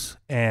tracks,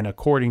 and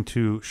according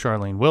to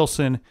Charlene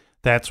Wilson,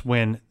 that's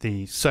when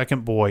the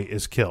second boy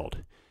is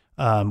killed,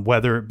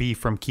 whether it be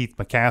from Keith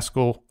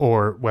McCaskill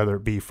or whether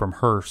it be from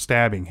her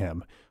stabbing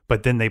him.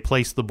 But then they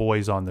place the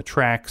boys on the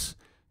tracks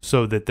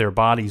so that their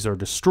bodies are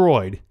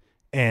destroyed,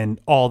 and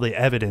all the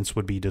evidence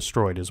would be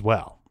destroyed as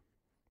well.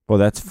 Well,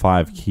 that's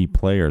 5 key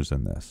players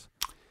in this.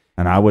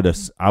 And I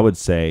would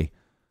say,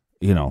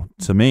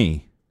 to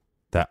me,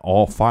 that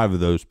all 5 of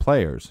those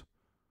players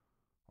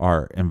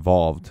are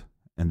involved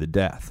in the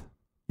death.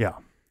 Yeah.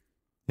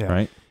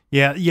 Right?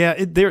 Yeah.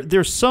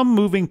 There's some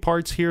moving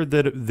parts here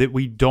that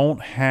we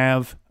don't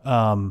have.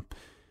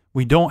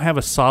 We don't have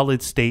a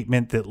solid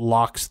statement that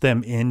locks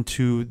them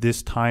into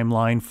this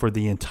timeline for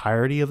the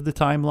entirety of the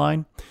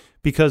timeline,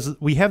 because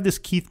we have this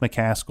Keith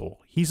McCaskill.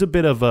 He's a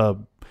bit of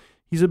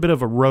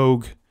a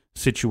rogue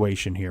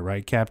situation here,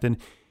 right, Captain?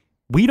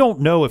 We don't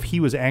know if he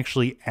was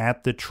actually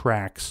at the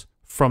tracks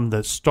from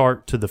the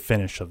start to the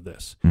finish of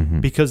this,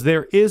 because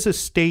there is a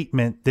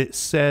statement that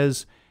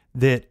says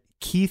that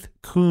Keith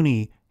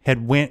Cooney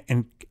had went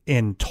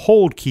and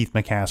told Keith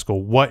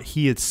McCaskill what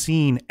he had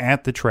seen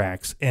at the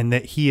tracks and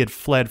that he had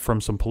fled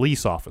from some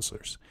police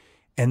officers,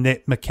 and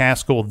that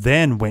McCaskill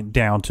then went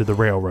down to the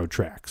railroad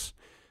tracks.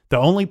 The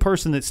only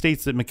person that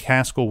states that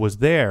McCaskill was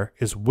there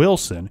is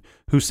Wilson,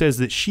 who says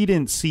that she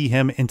didn't see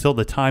him until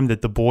the time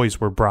that the boys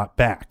were brought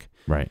back.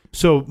 Right.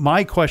 So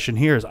my question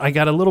here is, I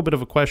got a little bit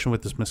of a question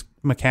with this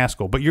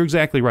McCaskill, but you're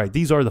exactly right.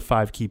 These are the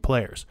 5 key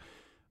players.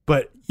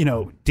 But,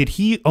 did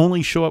he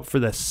only show up for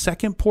the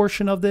second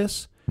portion of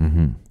this?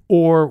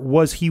 Or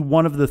was he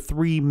one of the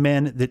 3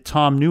 men that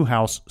Tom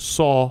Newhouse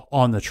saw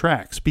on the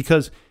tracks?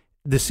 Because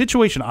the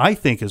situation, I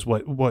think, is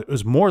what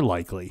is more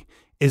likely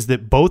is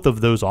that both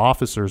of those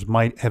officers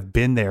might have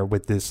been there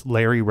with this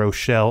Larry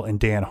Rochelle and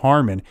Dan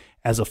Harmon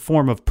as a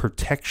form of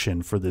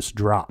protection for this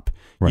drop.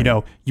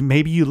 Right.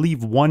 Maybe you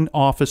leave one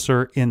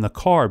officer in the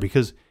car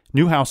because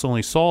Newhouse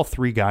only saw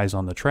 3 guys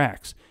on the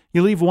tracks.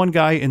 You leave one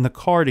guy in the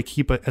car to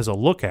keep it as a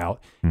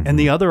lookout, and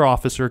the other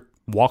officer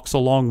walks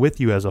along with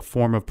you as a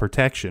form of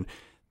protection.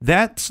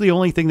 That's the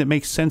only thing that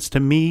makes sense to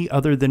me,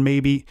 other than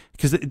maybe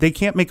because they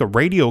can't make a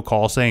radio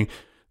call saying,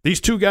 these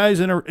 2 guys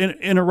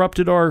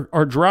interrupted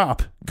our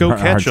drop. Go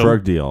catch them. Our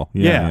drug deal.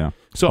 Yeah.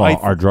 So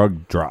our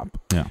drug drop.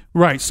 Yeah.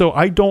 Right. So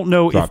I don't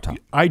know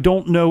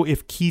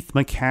if Keith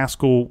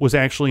McCaskill was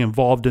actually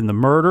involved in the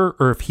murder,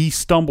 or if he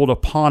stumbled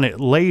upon it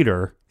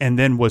later and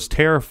then was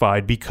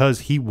terrified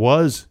because he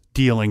was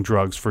dealing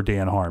drugs for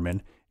Dan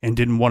Harmon and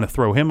didn't want to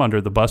throw him under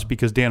the bus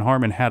because Dan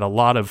Harmon had a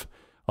lot of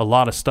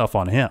stuff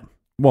on him.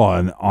 Well,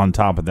 and on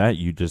top of that,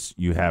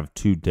 you have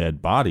 2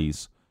 dead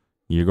bodies.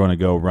 You're going to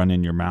go run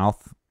in your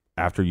mouth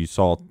after you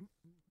saw,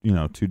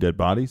 2 dead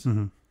bodies.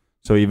 Mm-hmm.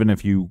 So even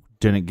if you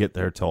didn't get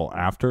there till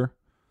after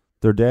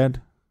they're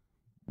dead,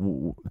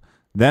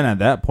 then at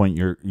that point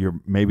you're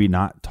maybe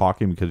not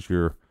talking because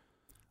you're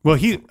Well,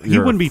 he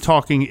wouldn't be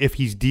talking if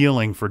he's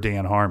dealing for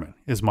Dan Harmon,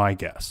 is my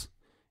guess.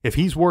 If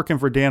he's working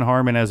for Dan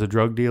Harmon as a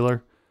drug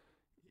dealer.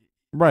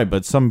 Right,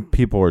 but some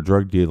people are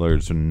drug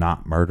dealers and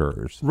not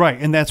murderers. Right,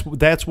 and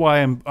that's why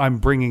I'm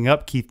bringing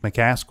up Keith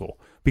McCaskill,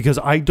 because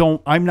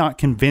I'm not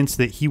convinced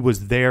that he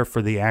was there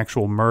for the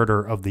actual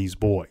murder of these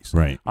boys.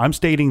 Right. I'm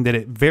stating that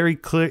it very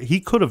clear he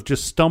could have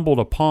just stumbled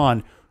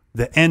upon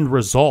the end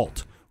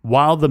result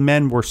while the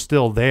men were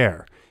still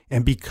there.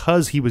 And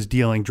because he was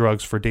dealing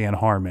drugs for Dan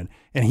Harmon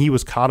and he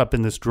was caught up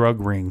in this drug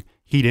ring,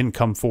 he didn't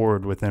come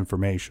forward with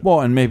information.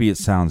 Well, and maybe it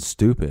sounds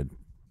stupid,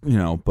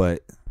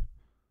 but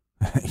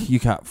you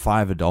got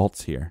 5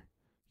 adults here.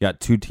 You got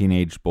 2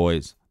 teenage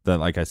boys that,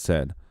 like I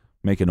said,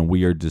 making a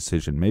weird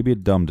decision, maybe a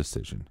dumb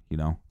decision,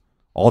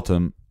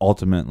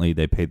 Ultimately,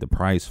 they paid the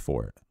price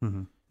for it.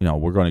 Mm-hmm.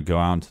 We're going to go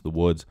out into the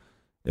woods.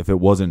 If it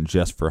wasn't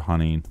just for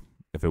hunting,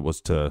 if it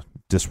was to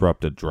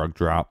disrupt a drug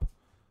drop,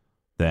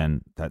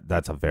 then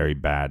that's a very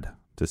bad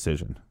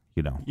decision,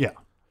 Yeah.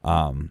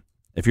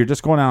 If you're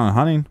just going out and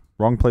hunting,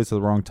 wrong place at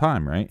the wrong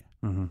time, right?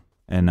 Mm-hmm.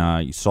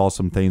 And you saw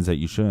some things that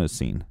you shouldn't have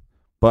seen.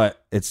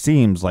 But it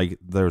seems like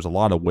there's a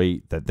lot of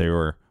weight that they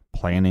were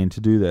planning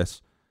to do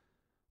this.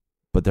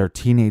 But they're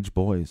teenage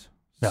boys,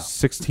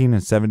 16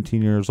 and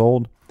 17 years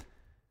old.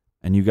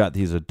 And you got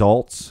these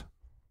adults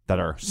that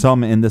are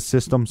some in the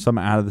system, some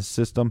out of the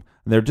system.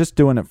 And they're just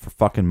doing it for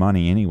fucking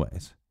money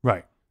anyways.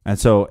 Right. And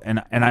so,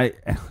 and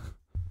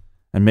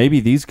maybe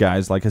these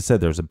guys, like I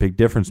said, there's a big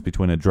difference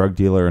between a drug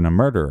dealer and a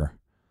murderer.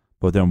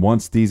 But then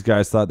once these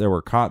guys thought they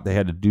were caught, they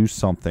had to do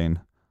something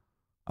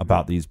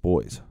about these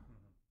boys.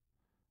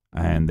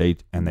 And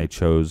they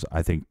chose,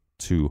 I think,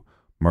 to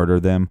murder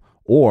them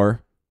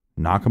or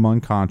knock them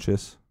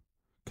unconscious.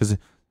 Because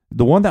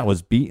the one that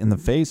was beat in the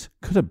face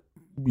could have,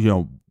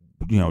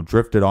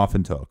 drifted off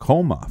into a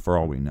coma for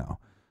all we know.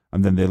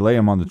 And then they lay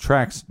him on the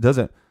tracks.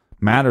 Doesn't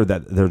matter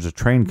that there's a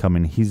train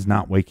coming. He's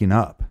not waking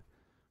up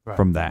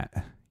from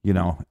that,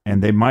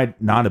 And they might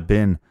not have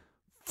been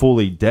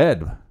fully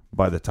dead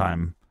by the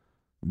time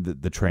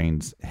the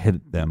trains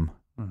hit them.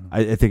 Mm-hmm.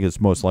 I think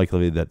it's most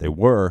likely that they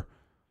were.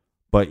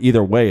 But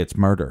either way, it's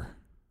murder.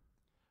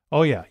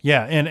 Oh, yeah.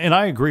 Yeah. And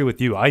I agree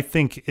with you. I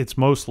think it's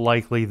most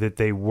likely that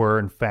they were,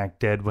 in fact,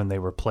 dead when they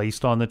were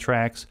placed on the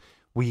tracks.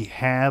 We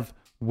have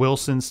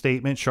Wilson's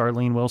statement,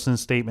 Charlene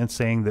Wilson's statement,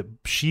 saying that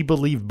she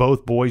believed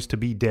both boys to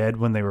be dead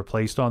when they were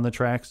placed on the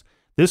tracks.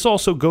 This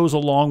also goes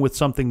along with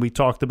something we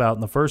talked about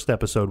in the first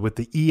episode with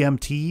the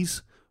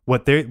EMTs,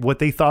 what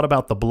they thought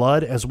about the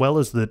blood, as well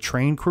as the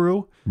train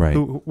crew, right,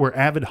 who were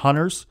avid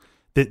hunters,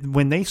 that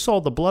when they saw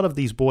the blood of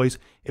these boys,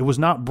 it was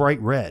not bright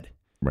red.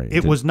 Right.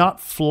 It was not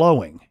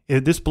flowing.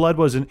 This blood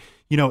wasn't,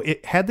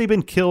 had they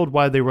been killed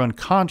while they were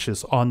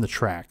unconscious on the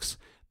tracks,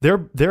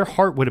 their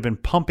heart would have been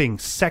pumping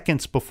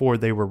seconds before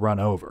they were run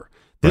over.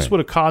 This would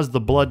have caused the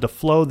blood to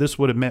flow. This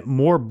would have meant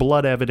more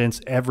blood evidence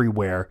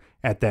everywhere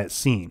at that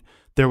scene.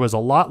 There was a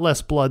lot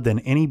less blood than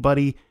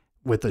anybody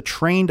with a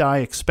trained eye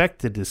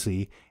expected to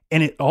see,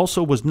 and it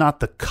also was not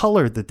the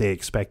color that they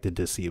expected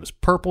to see. It was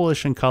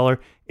purplish in color.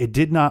 It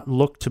did not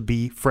look to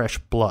be fresh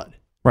blood.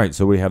 Right,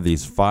 so we have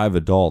these 5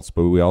 adults,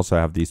 but we also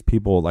have these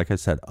people, like I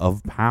said,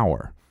 of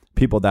power,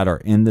 people that are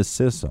in the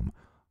system.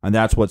 And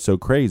that's what's so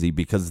crazy,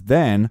 because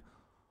then,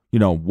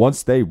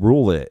 once they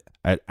rule it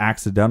at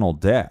accidental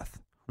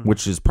death,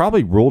 which is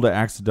probably ruled at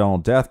accidental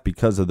death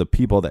because of the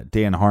people that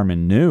Dan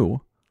Harmon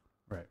knew,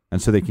 right? And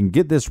so they can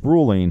get this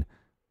ruling,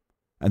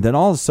 and then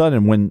all of a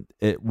sudden,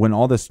 when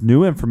all this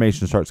new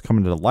information starts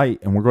coming to the light,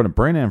 and we're going to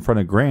bring it in front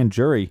of grand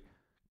jury,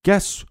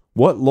 guess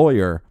what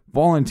lawyer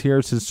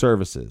volunteers his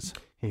services?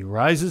 He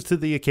rises to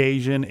the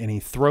occasion and he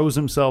throws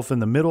himself in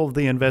the middle of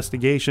the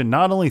investigation.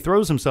 Not only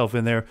throws himself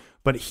in there,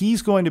 but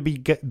he's going to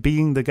be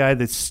being the guy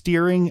that's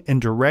steering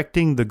and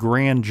directing the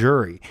grand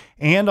jury.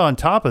 And on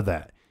top of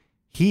that,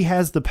 he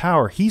has the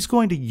power. He's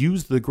going to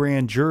use the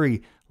grand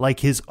jury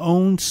like his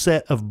own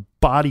set of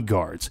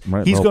bodyguards.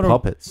 Right, he's going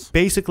to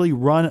basically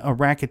run a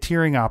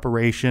racketeering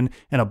operation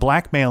and a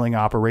blackmailing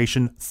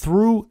operation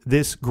through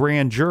this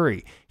grand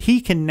jury. He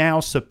can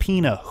now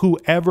subpoena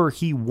whoever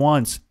he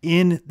wants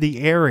in the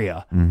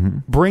area,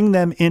 bring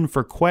them in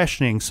for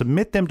questioning,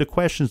 submit them to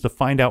questions to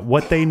find out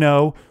what they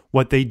know,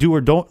 what they do or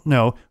don't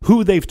know,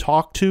 who they've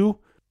talked to.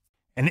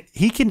 And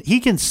he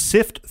can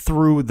sift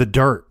through the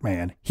dirt,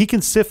 man. He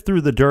can sift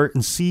through the dirt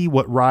and see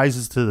what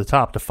rises to the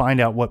top to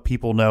find out what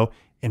people know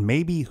and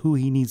maybe who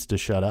he needs to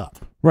shut up.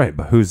 Right,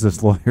 but who's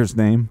this lawyer's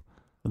name?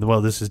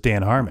 Well, this is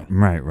Dan Harmon.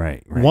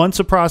 Right. Once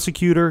a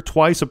prosecutor,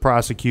 twice a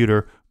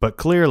prosecutor, but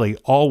clearly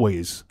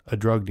always a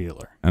drug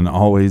dealer. And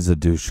always a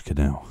douche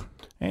canoe.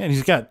 And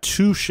he's got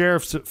 2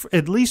 sheriffs,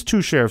 at least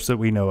 2 sheriffs that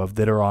we know of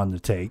that are on the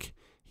take.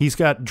 He's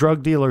got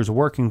drug dealers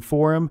working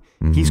for him.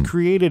 Mm-hmm. He's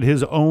created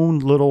his own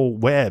little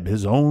web,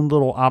 his own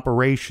little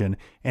operation,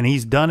 and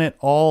he's done it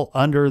all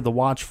under the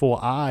watchful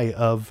eye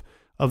of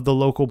the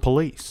local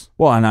police.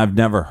 Well, and I've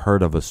never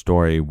heard of a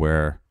story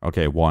where,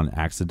 one,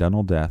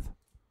 accidental death.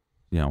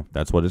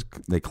 That's what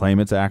they claim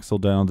it's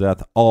accidental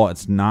death. Oh,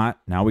 it's not.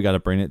 Now we got to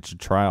bring it to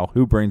trial.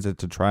 Who brings it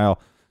to trial?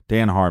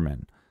 Dan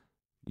Harmon.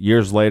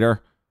 Years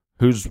later,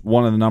 who's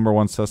one of the number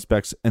one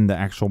suspects in the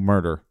actual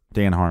murder,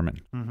 Dan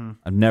Harmon. Mm-hmm.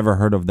 I've never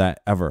heard of that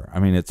ever. I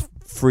mean, it's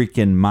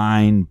freaking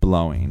mind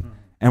blowing,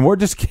 and we're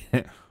just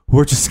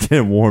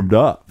getting warmed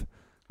up.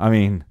 I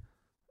mean,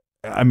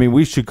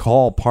 we should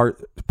call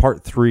part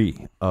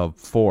 3 of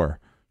 4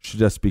 should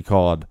just be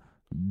called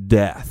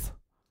Death.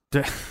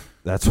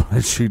 That's what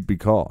it should be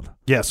called.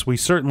 Yes, we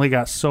certainly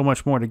got so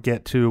much more to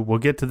get to. We'll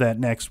get to that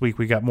next week.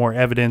 We got more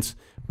evidence.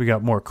 We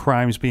got more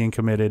crimes being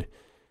committed.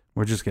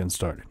 We're just getting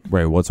started.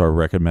 Ray, what's our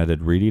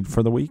recommended reading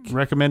for the week?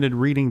 Recommended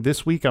reading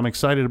this week. I'm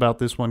excited about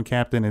this one,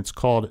 Captain. It's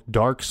called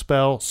Dark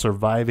Spell: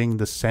 Surviving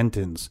the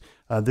Sentence.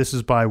 This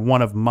is by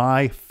one of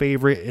my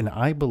favorite, and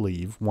I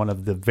believe one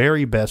of the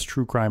very best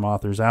true crime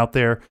authors out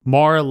there,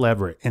 Mara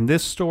Leverett. In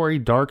this story,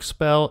 Dark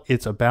Spell,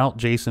 it's about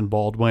Jason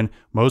Baldwin.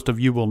 Most of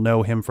you will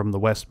know him from the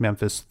West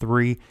Memphis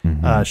 3.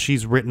 Mm-hmm.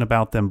 She's written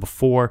about them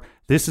before.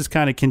 This is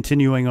kind of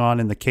continuing on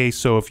in the case.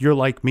 So if you're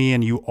like me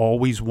and you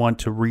always want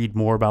to read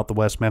more about the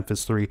West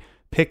Memphis 3,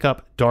 pick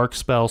up Dark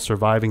Spell: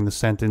 Surviving the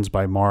Sentence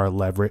by Mara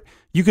Leverett.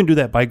 You can do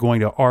that by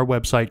going to our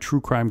website,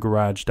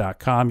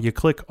 truecrimegarage.com. You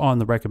click on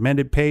the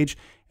recommended page,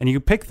 and you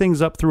can pick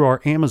things up through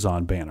our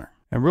Amazon banner.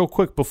 And real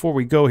quick before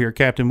we go here,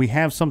 Captain, we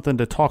have something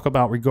to talk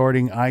about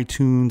regarding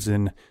iTunes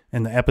and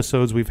the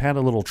episodes. We've had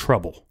a little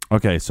trouble.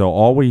 Okay, so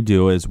all we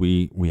do is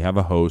we have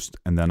a host,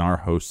 and then our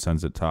host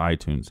sends it to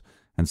iTunes.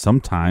 And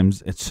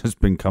sometimes it's just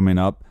been coming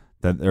up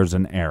that there's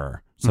an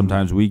error.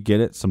 Sometimes we get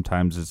it.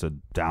 Sometimes it's a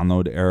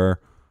download error.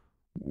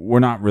 We're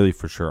not really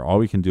for sure. All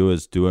we can do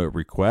is do a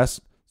request.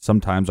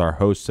 Sometimes our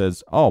host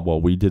says, oh, well,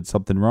 we did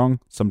something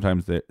wrong.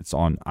 Sometimes it's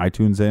on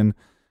iTunes and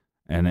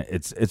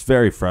it's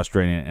very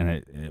frustrating, and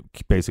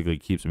it basically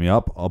keeps me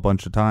up a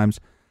bunch of times.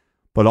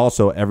 But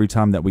also, every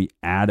time that we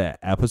add an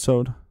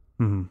episode,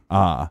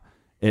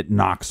 it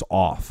knocks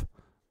off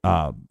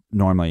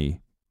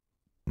normally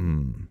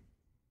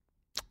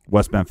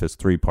West Memphis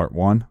 3 Part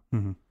 1.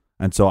 Mm-hmm.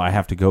 And so I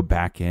have to go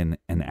back in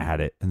and add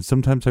it. And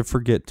sometimes I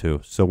forget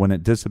to. So when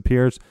it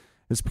disappears,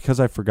 it's because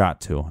I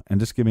forgot to. And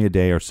just give me a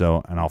day or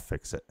so, and I'll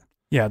fix it.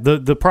 Yeah,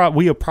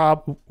 we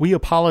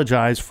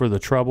apologize for the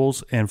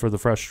troubles and for the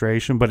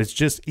frustration, but it's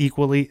just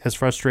equally as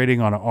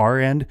frustrating on our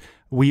end.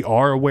 We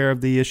are aware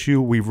of the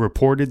issue. We've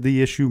reported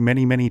the issue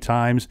many, many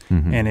times,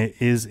 and it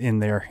is in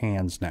their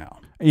hands now.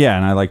 Yeah,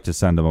 and I like to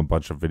send them a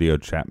bunch of video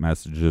chat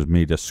messages,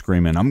 me just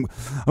screaming, I'm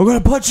going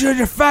to punch you in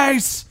your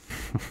face.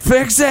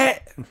 Fix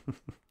it.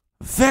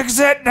 Fix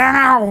it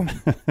now.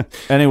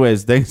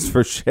 Anyways, thanks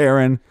for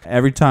sharing.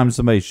 Every time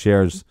somebody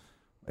shares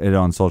it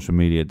on social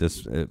media,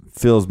 it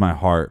fills my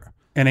heart.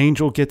 An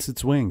angel gets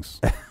its wings.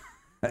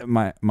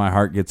 My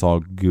heart gets all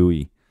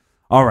gooey.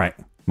 All right.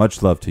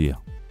 Much love to you.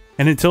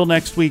 And until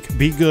next week,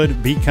 be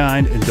good, be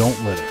kind, and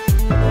don't litter.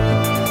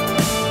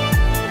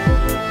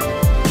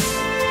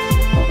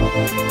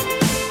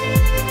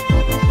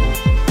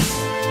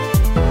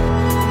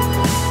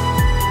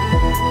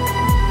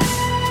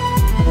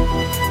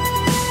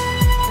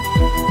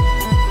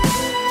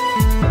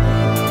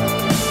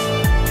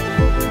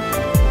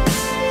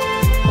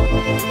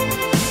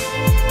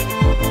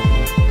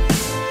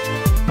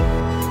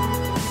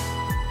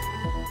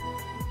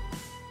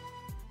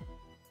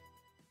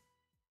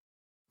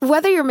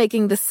 Whether you're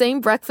making the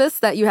same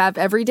breakfast that you have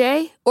every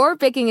day or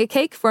baking a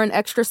cake for an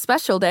extra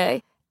special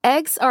day,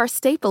 eggs are a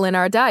staple in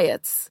our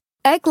diets.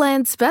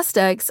 Eggland's Best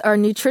Eggs are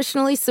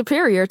nutritionally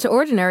superior to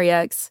ordinary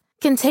eggs,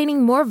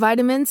 containing more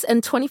vitamins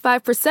and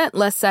 25%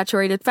 less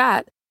saturated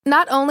fat.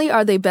 Not only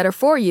are they better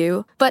for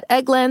you, but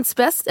Eggland's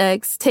Best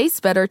Eggs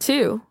taste better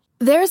too.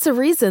 There's a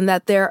reason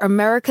that they're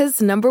America's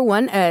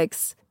 #1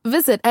 eggs.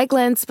 Visit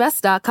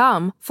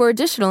egglandsbest.com for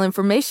additional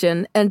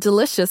information and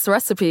delicious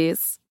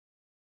recipes.